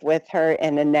competitive with her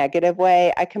in a negative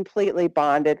way, I completely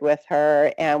bonded with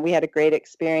her, and we had a great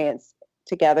experience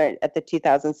together at the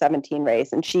 2017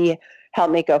 race. And she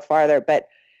helped me go farther. But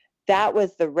that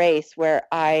was the race where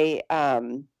I,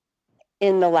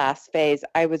 in the last phase,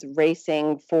 I was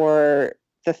racing for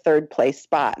the third place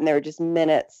spot, and there were just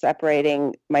minutes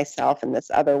separating myself and this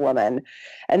other woman.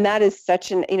 And that is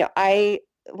such an,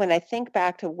 when I think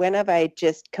back to when have I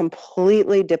just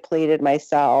completely depleted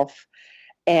myself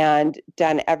and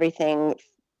done everything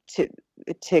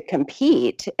to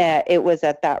compete, it was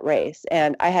at that race.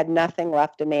 And I had nothing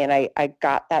left of me. And I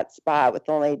got that spot with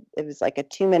it was like a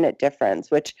 2-minute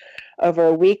difference, which over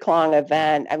a week-long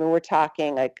event, I mean, we're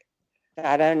talking like,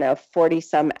 I don't know, 40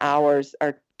 some hours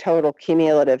our total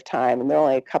cumulative time. And there are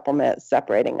only a couple minutes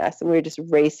separating us. And we were just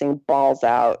racing balls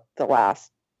out the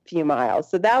last few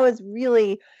miles. So that was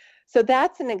really, so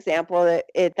that's an example that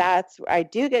I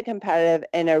do get competitive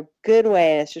in a good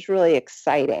way. And it's just really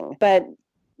exciting. But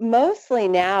mostly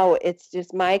now it's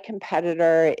just my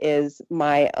competitor is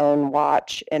my own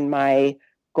watch and my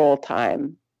goal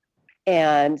time.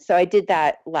 And so I did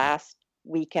that last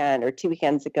weekend or 2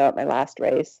 weekends ago at my last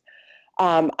race.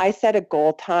 I set a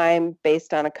goal time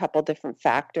based on a couple different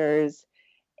factors,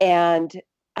 and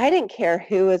I didn't care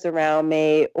who was around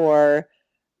me or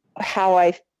how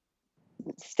I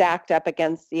stacked up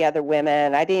against the other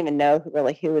women. I didn't even know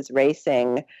who was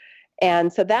racing.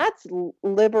 And so that's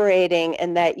liberating,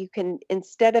 in that you can,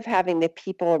 instead of having the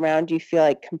people around you feel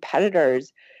like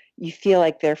competitors, you feel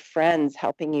like they're friends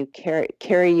helping you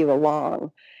carry you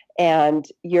along. And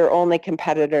your only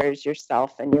competitors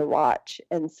yourself and your watch.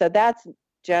 And so that's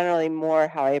generally more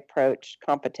how I approach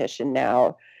competition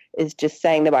now, is just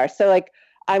setting the bar. So like,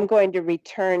 I'm going to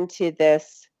return to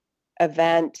this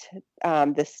event,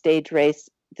 this stage race,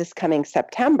 this coming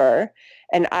September,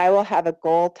 and I will have a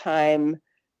goal time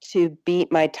to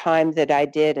beat my time that I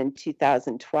did in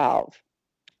 2012.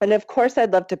 And of course,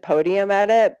 I'd love to podium at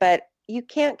it, but you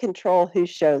can't control who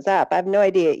shows up. I have no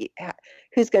idea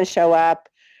who's going to show up,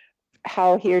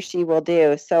 how he or she will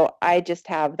do. So I just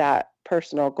have that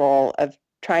personal goal of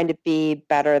trying to be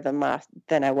better than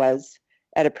I was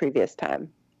at a previous time.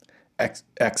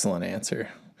 Excellent answer.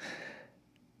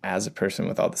 As a person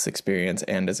with all this experience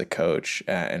and as a coach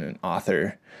and an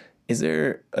author, is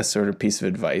there a sort of piece of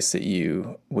advice that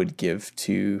you would give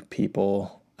to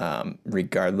people,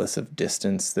 regardless of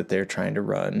distance that they're trying to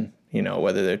run,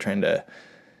 whether they're trying to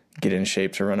get in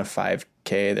shape to run a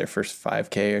 5K, their first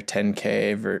 5K or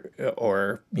 10K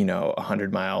or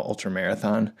 100-mile ultra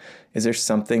marathon? Is there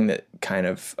something that kind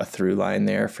of a through line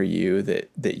there for you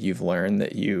that you've learned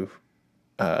that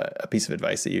a piece of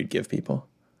advice that you'd give people?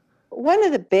 One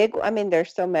of the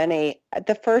there's so many.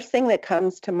 The first thing that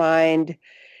comes to mind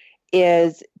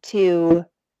is to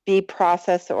be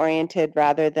process oriented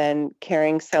rather than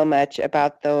caring so much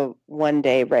about the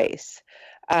one-day race.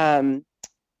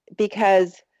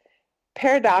 Because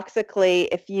paradoxically,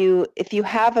 if you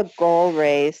have a goal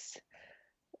race,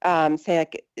 say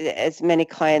like as many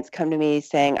clients come to me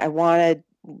saying, I want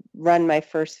to run my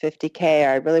first 50K,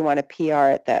 or I really want to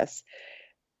PR at this.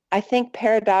 I think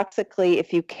paradoxically,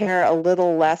 if you care a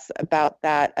little less about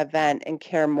that event and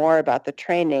care more about the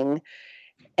training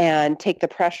and take the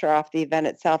pressure off the event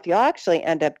itself, you'll actually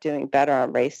end up doing better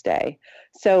on race day.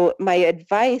 So my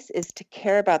advice is to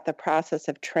care about the process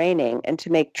of training and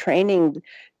to make training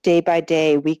day by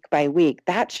day, week by week.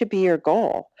 That should be your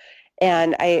goal.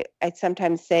 And I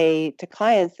sometimes say to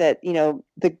clients that,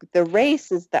 the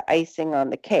race is the icing on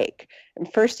the cake.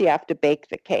 And first you have to bake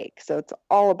the cake. So it's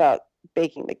all about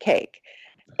baking the cake.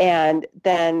 And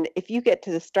then if you get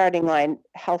to the starting line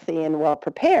healthy and well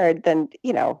prepared, then,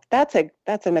 that's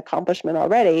an accomplishment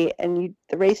already. And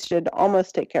the race should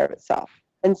almost take care of itself.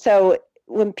 And so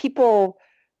when people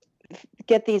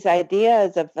get these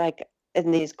ideas of like,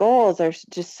 and these goals are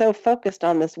just so focused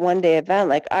on this one day event,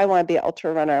 like I want to be an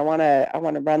ultra runner, I want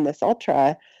to run this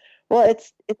ultra. Well,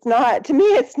 it's not, to me,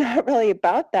 it's not really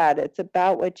about that. It's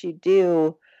about what you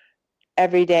do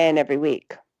every day and every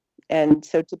week. And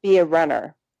so to be a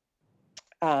runner,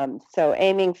 so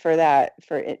aiming for that,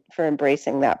 for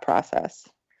embracing that process.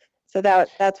 So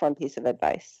that's one piece of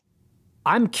advice.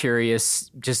 I'm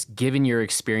curious, just given your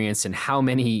experience and how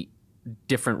many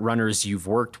different runners you've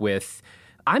worked with,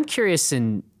 I'm curious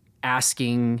in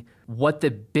asking what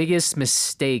the biggest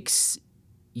mistakes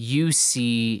you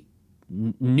see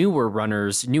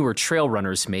newer trail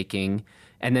runners making,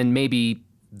 and then maybe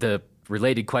the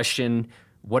related question,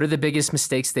 what are the biggest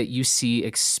mistakes that you see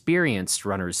experienced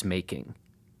runners making?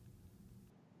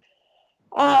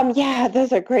 Yeah,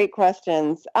 those are great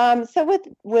questions. So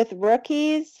with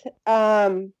rookies,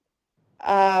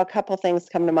 a couple things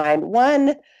come to mind.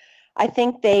 One, I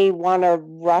think they want to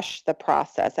rush the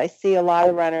process. I see a lot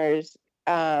of runners,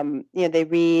 they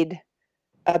read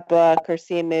a book or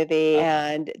see a movie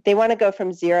and they want to go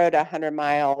from 0 to 100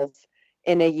 miles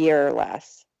in a year or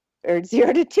less, or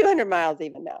 0 to 200 miles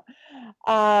even now.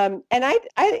 And I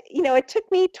it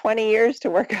took me 20 years to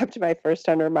work up to my first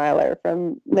 100 miler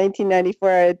from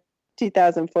 1994 to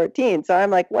 2014. So I'm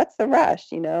like, what's the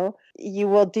rush? You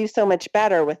will do so much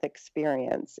better with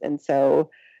experience. And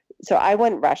so So I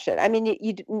wouldn't rush it. I mean,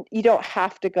 you don't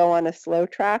have to go on a slow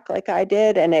track like I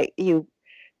did, and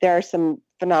there are some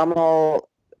phenomenal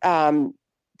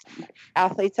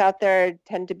athletes out there,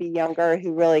 tend to be younger,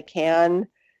 who really can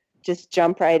just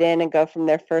jump right in and go from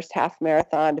their first half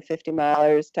marathon to 50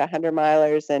 milers to 100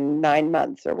 milers in 9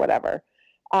 months or whatever.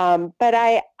 But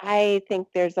I think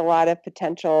there's a lot of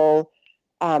potential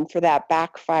for that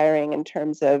backfiring in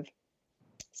terms of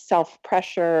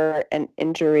self-pressure and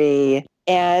injury.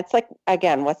 And it's like,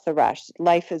 again, what's the rush?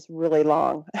 Life is really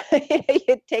long.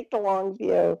 You take the long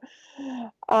view.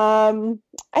 I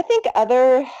think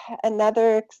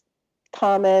another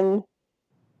common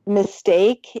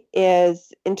mistake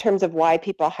is, in terms of why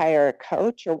people hire a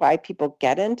coach or why people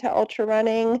get into ultra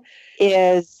running,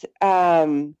 is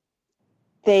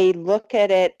they look at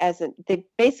it as they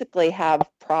basically have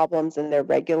problems in their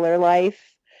regular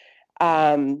life,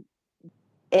 and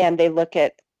they look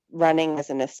at running as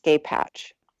an escape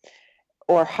hatch,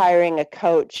 or hiring a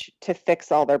coach to fix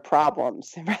all their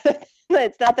problems.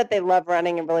 It's not that they love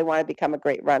running and really want to become a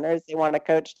great runner. They want a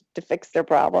coach to fix their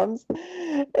problems.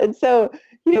 And so,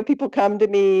 people come to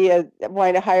me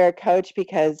wanting to hire a coach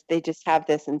because they just have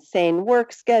this insane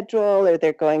work schedule, or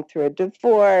they're going through a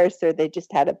divorce, or they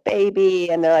just had a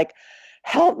baby, and they're like,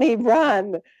 help me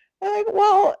run. I'm like,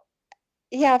 well,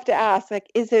 you have to ask, like,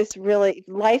 is this really,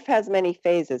 life has many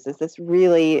phases. Is this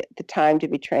really the time to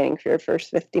be training for your first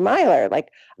 50 miler?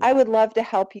 Like, I would love to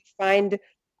help you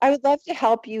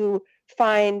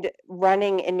find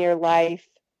running in your life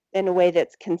in a way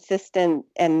that's consistent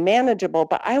and manageable,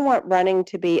 but I want running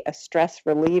to be a stress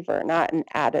reliever, not an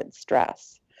added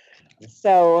stress.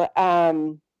 So,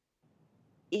 some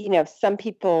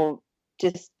people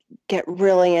just get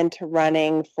really into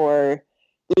running for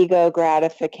ego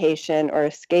gratification or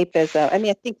escapism. I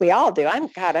mean, I think we all do. I'm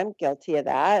guilty of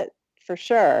that for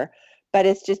sure. But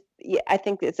it's just, I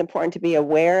think it's important to be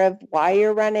aware of why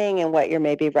you're running and what you're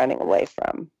maybe running away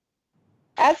from.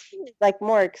 As for, like,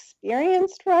 more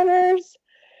experienced runners,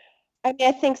 I mean,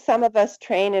 I think some of us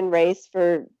train and race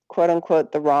for quote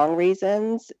unquote the wrong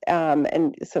reasons.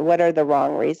 And so what are the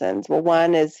wrong reasons? Well,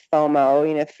 one is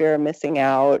FOMO, fear of missing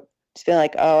out. Just feeling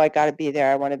like, oh, I got to be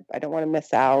there. I don't want to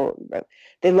miss out.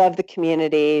 They love the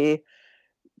community,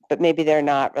 but maybe they're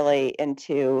not really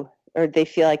into, or they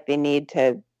feel like they need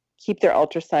to keep their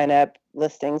ultra sign up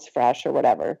listings fresh or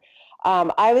whatever.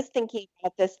 I was thinking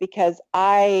about this because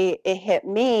it hit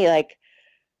me, like,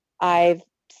 I've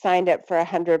signed up for a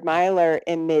 100 miler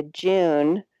in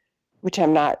mid-June, which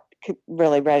I'm not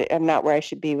really ready. I'm not where I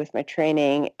should be with my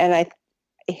training. And it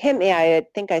hit me, I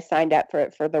think I signed up for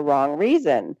it for the wrong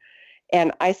reason.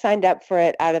 And I signed up for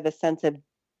it out of a sense of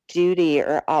duty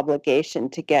or obligation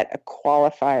to get a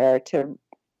qualifier to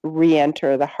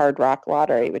re-enter the Hard Rock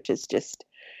Lottery, which is just,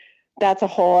 that's a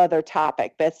whole other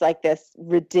topic. But it's like this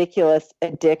ridiculous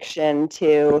addiction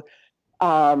to,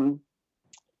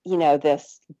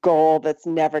 this goal that's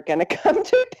never going to come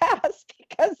to pass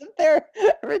because of their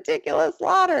ridiculous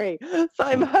lottery. So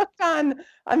I'm hooked on,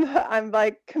 I'm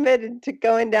like committed to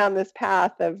going down this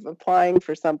path of applying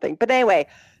for something. But anyway,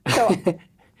 so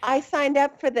I signed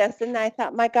up for this, and I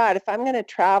thought, my God, if I'm going to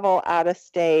travel out of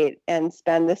state and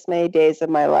spend this many days of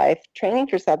my life training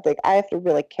for something, I have to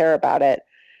really care about it.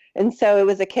 And so it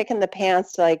was a kick in the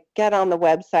pants to, like, get on the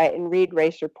website and read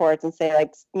race reports and say,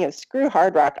 like, screw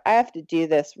Hard Rock. I have to do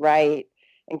this right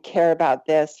and care about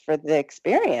this for the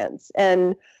experience.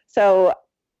 And so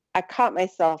I caught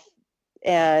myself,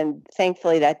 and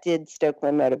thankfully that did stoke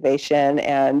my motivation,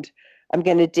 and I'm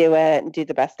going to do it and do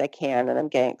the best I can, and I'm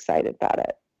getting excited about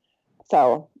it.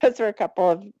 So those are a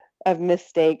couple of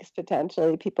mistakes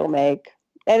potentially people make.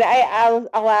 And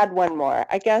I'll add one more.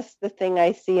 I guess the thing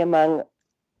I see among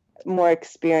more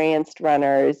experienced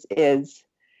runners is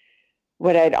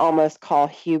what I'd almost call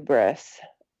hubris,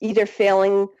 either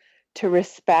failing to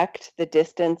respect the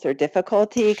distance or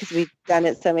difficulty, because we've done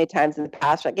it so many times in the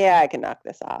past, like, yeah, I can knock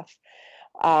this off.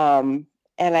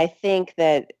 And I think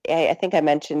that, I think I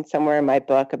mentioned somewhere in my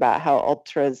book about how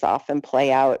ultras often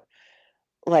play out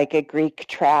like a Greek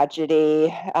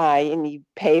tragedy, and you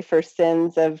pay for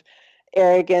sins of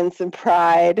arrogance and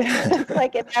pride. It's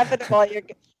like inevitable.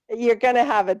 You're going to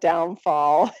have a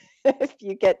downfall if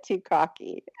you get too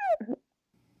cocky.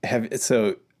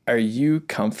 So are you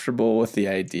comfortable with the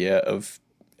idea of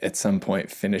at some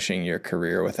point finishing your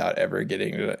career without ever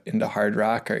getting into Hard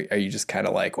Rock? Or are you just kind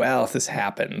of like, well, if this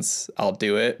happens, I'll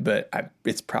do it, but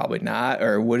it's probably not?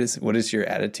 Or what is your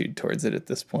attitude towards it at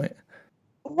this point?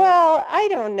 Well, I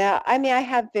don't know. I mean, I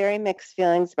have very mixed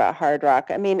feelings about Hard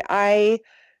Rock. I mean,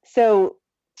 so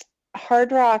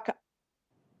Hard Rock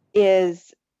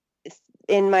is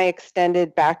in my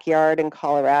extended backyard in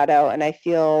Colorado, and I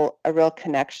feel a real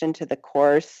connection to the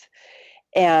course.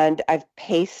 And I've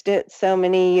paced it so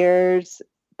many years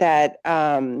that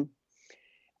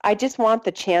I just want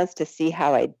the chance to see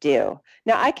how I do.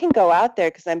 Now, I can go out there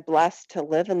because I'm blessed to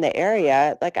live in the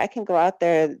area. Like, I can go out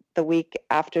there the week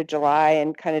after July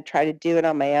and kind of try to do it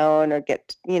on my own or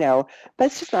get, but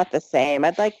it's just not the same.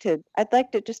 I'd like to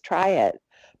just try it.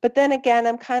 But then again,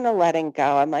 I'm kind of letting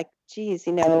go. I'm like, geez,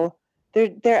 there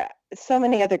are so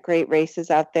many other great races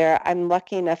out there. I'm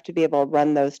lucky enough to be able to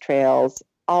run those trails.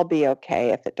 I'll be okay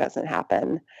if it doesn't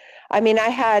happen. I mean, I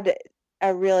had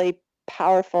a really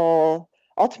powerful,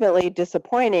 ultimately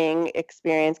disappointing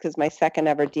experience because my second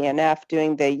ever DNF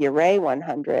doing the Ouray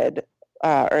 100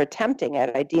 or attempting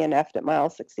it. I DNF'd at mile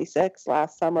 66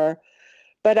 last summer.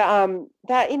 But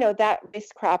that race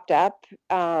cropped up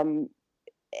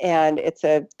and it's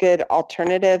a good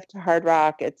alternative to Hard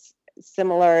Rock. It's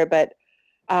similar, but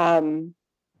a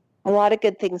lot of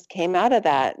good things came out of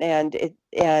that. And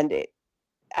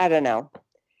I don't know.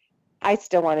 I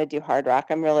still want to do Hard Rock.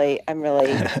 I'm really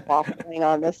waffling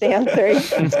on this answer.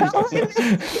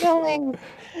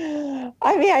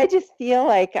 I mean, I just feel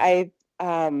like I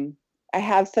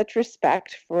have such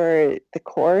respect for the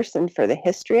course and for the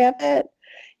history of it.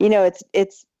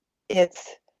 It's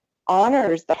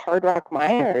honors the Hard Rock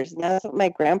miners, and that's what my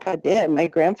grandpa did. My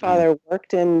grandfather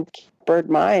worked in Bird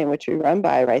Mine, which we run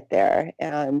by right there,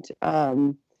 and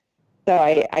so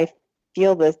I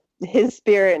feel his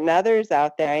spirit and others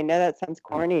out there. I know that sounds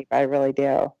corny, but I really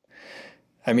do.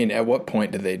 I mean, at what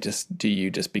point do you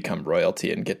just become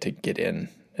royalty and get to get in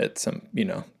at some,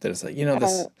 that it's like,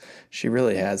 this, she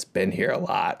really has been here a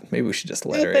lot. Maybe we should just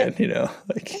let her in,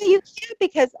 like. You can't,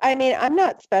 because I mean, I'm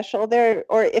not special there,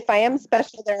 or if I am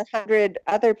special, there are 100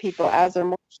 other people as are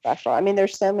more special. I mean,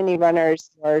 there's so many runners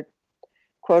who are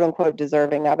quote unquote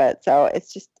deserving of it. So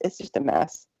it's just a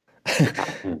mess.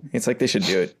 It's like they should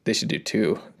do it. They should do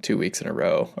 2 weeks in a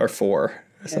row or 4 or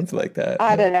something like that.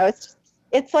 I don't know.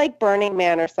 It's like Burning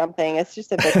Man or something. It's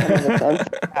just a victim of its own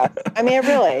success. I mean,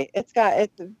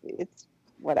 it's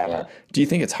whatever. Yeah. Do you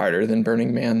think it's harder than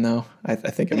Burning Man though? I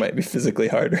think it might be physically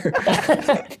harder.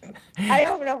 I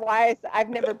don't know why. I've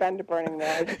never been to Burning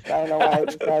Man. I don't know why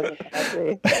it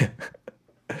doesn't.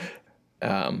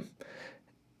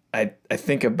 I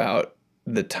think about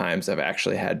the times I've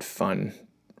actually had fun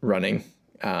running,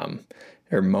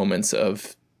 or moments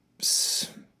of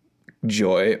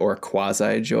joy or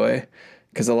quasi joy,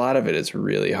 because a lot of it is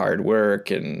really hard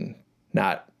work and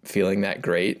not feeling that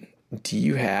great. Do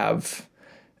you have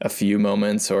a few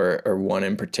moments or one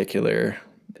in particular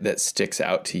that sticks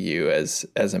out to you as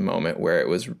a moment where it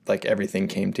was like everything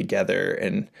came together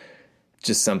and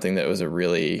just something that was a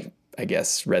really, I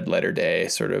guess, red letter day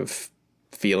sort of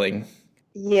feeling?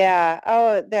 Yeah.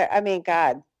 Oh,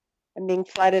 God, I'm being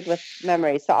flooded with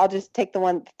memories. So I'll just take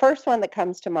the first one that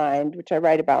comes to mind, which I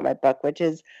write about in my book, which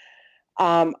is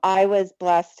I was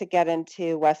blessed to get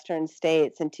into Western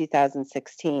States in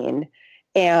 2016.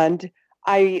 And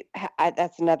I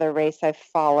that's another race I've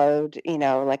followed,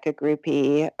 like a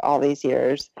groupie all these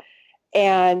years.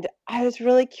 And I was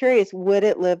really curious, would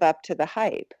it live up to the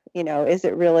hype? Is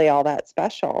it really all that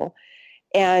special?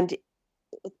 And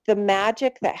the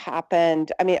magic that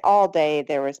happened, I mean, all day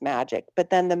there was magic, but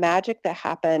then the magic that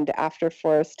happened after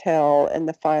Forest Hill in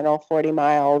the final 40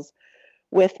 miles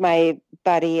with my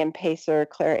buddy and pacer,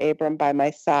 Claire Abram, by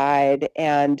my side.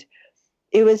 And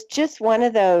it was just one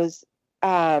of those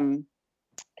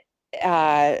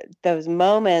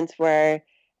moments where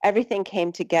everything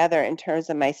came together in terms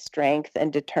of my strength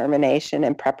and determination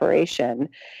and preparation.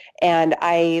 And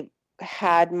I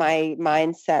had my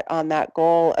mindset on that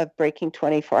goal of breaking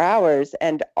 24 hours.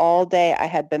 And all day I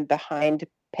had been behind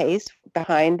pace,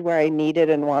 behind where I needed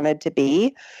and wanted to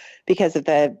be because of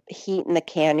the heat in the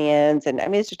canyons. And I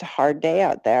mean, it's just a hard day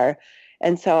out there.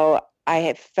 And so I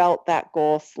had felt that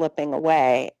goal slipping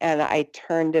away and I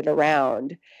turned it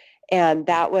around. And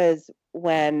that was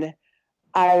when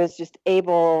I was just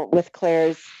able, with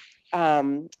Claire's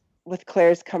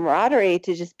camaraderie,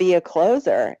 to just be a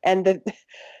closer. And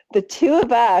the two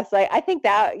of us, like, I think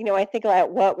that, I think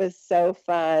about what was so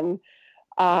fun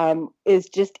is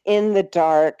just in the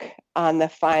dark on the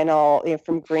final,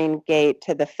 from Green Gate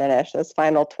to the finish, those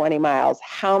final 20 miles,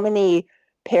 how many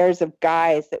pairs of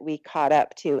guys that we caught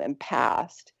up to and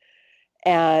passed.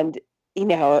 And,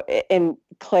 and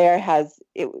Claire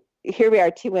here we are,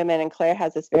 2 women, and Claire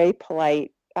has this very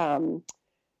polite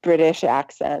British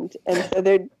accent. And so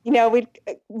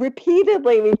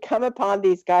we'd come upon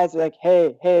these guys like,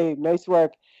 hey, nice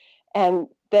work. And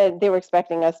then they were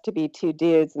expecting us to be two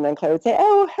dudes, and then Claire would say,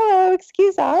 "Oh, hello,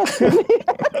 excuse us." It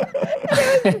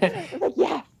was like,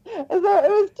 yes. And so it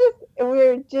was just, we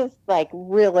were just like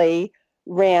really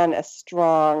ran a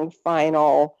strong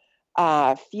final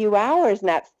few hours, and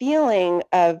that feeling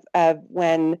of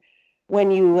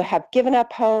when you have given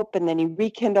up hope and then you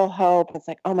rekindle hope, it's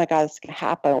like, oh my God, this is going to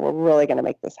happen. We're really going to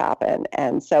make this happen.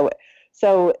 And so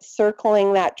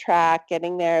circling that track,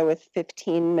 getting there with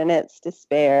 15 minutes to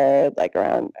spare, like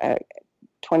around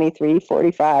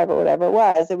 23:45 or whatever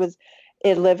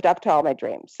it lived up to all my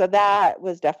dreams. So that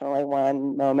was definitely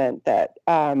one moment that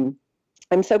I'm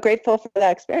so grateful for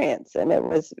that experience. And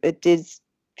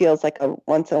feels like a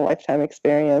once in a lifetime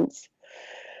experience.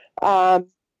 And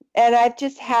I've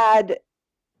just had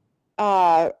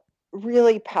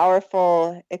really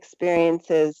powerful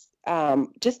experiences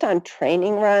just on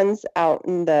training runs out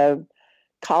in the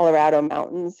Colorado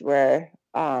mountains where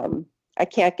I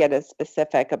can't get as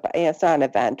specific about, it's not an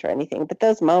event or anything, but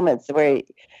those moments where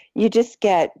you just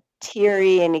get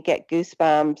teary and you get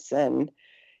goosebumps and,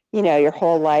 your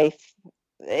whole life.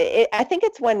 I think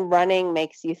it's when running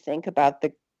makes you think about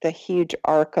the huge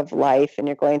arc of life and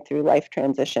you're going through life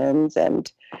transitions,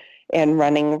 and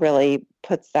running really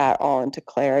puts that all into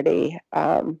clarity.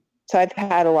 So I've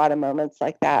had a lot of moments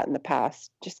like that in the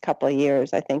past just couple of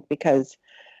years, I think, because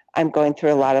I'm going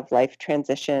through a lot of life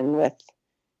transition with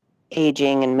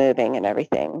aging and moving and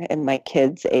everything, and my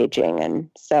kids aging. And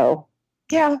so,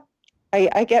 yeah,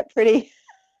 I get pretty,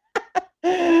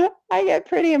 I get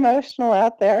pretty emotional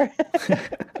out there.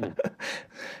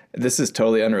 This is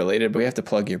totally unrelated, but we have to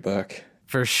plug your book.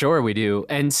 For sure we do.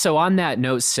 And so on that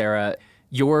note, Sarah,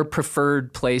 your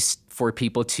preferred place for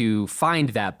people to find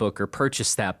that book or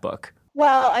purchase that book?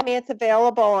 Well, I mean, it's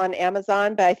available on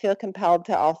Amazon, but I feel compelled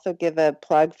to also give a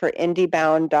plug for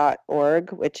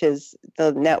indiebound.org, which is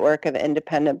the network of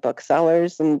independent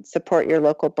booksellers, and support your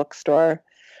local bookstore.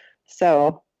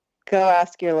 So go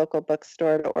ask your local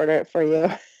bookstore to order it for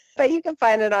you. But you can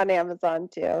find it on Amazon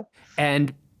too.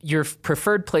 And your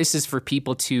preferred places for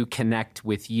people to connect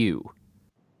with you?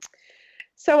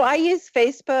 So I use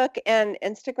Facebook and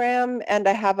Instagram, and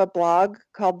I have a blog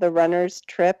called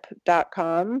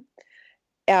therunnerstrip.com.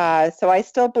 So I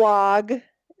still blog.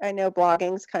 I know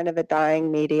blogging's kind of a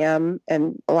dying medium,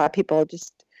 and a lot of people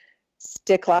just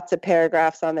stick lots of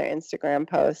paragraphs on their Instagram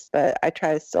posts, but I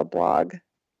try to still blog.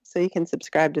 So you can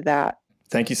subscribe to that.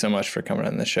 Thank you so much for coming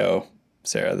on the show,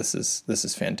 Sarah. This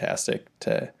is fantastic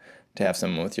to have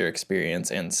someone with your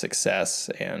experience and success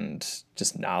and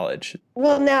just knowledge.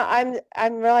 Well, now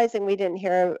I'm realizing we didn't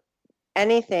hear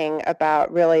anything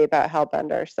about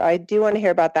Hellbender. So I do want to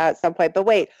hear about that at some point. But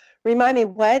wait, remind me,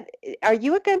 what are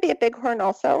you going to be a Bighorn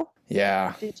also?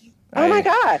 Yeah. Did you? Oh my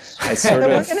gosh. So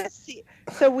we're going to see.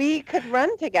 So we could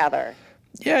run together.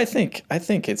 Yeah, I think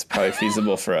it's probably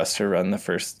feasible for us to run the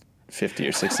first 50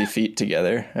 or 60 feet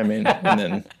together. I mean, and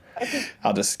then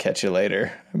I'll just catch you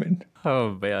later. I mean,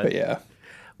 oh man. But yeah.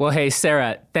 Well, hey,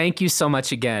 Sarah, thank you so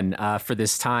much again for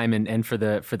this time and for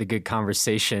the good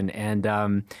conversation.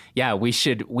 And yeah, we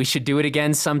should do it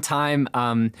again sometime.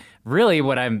 Really,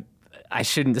 I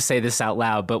shouldn't say this out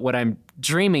loud, but what I'm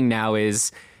dreaming now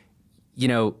is,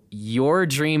 your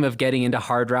dream of getting into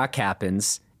hard rock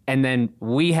happens, and then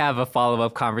we have a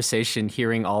follow-up conversation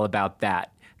hearing all about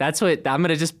that. That's what I'm going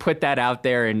to just put that out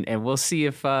there, and we'll see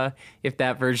if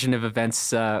that version of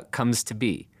events comes to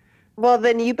be. Well,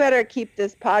 then you better keep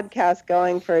this podcast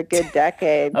going for a good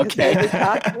decade. Okay.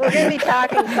 We're going to be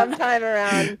talking sometime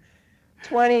around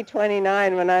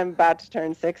 2029 when I'm about to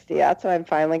turn 60. That's when I'm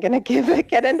finally going to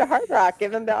get into hard rock,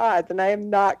 given the odds, and I am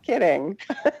not kidding.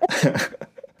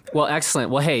 Well,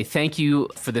 excellent. Well, hey, thank you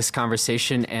for this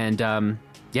conversation, and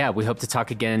yeah, we hope to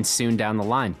talk again soon down the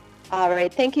line. All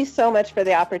right. Thank you so much for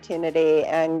the opportunity,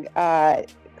 and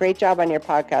great job on your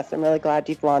podcast. I'm really glad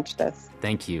you've launched this.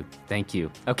 Thank you.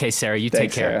 Okay, Sarah, take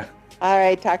care. Sarah. All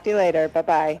right. Talk to you later.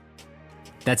 Bye-bye.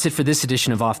 That's it for this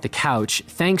edition of Off the Couch.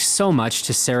 Thanks so much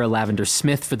to Sarah Lavender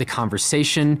Smith for the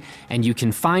conversation, and you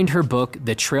can find her book,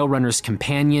 The Trail Runner's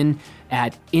Companion,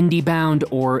 at IndieBound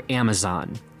or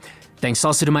Amazon. Thanks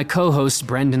also to my co-host,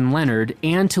 Brendan Leonard,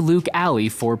 and to Luke Alley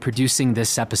for producing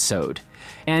this episode.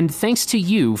 And thanks to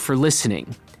you for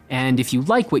listening. And if you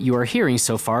like what you are hearing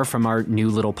so far from our new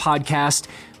little podcast,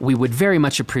 we would very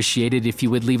much appreciate it if you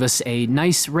would leave us a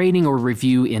nice rating or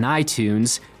review in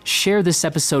iTunes, share this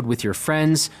episode with your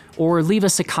friends, or leave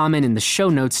us a comment in the show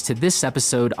notes to this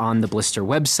episode on the Blister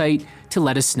website to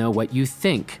let us know what you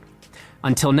think.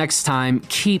 Until next time,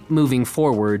 keep moving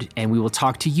forward, and we will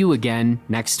talk to you again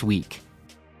next week.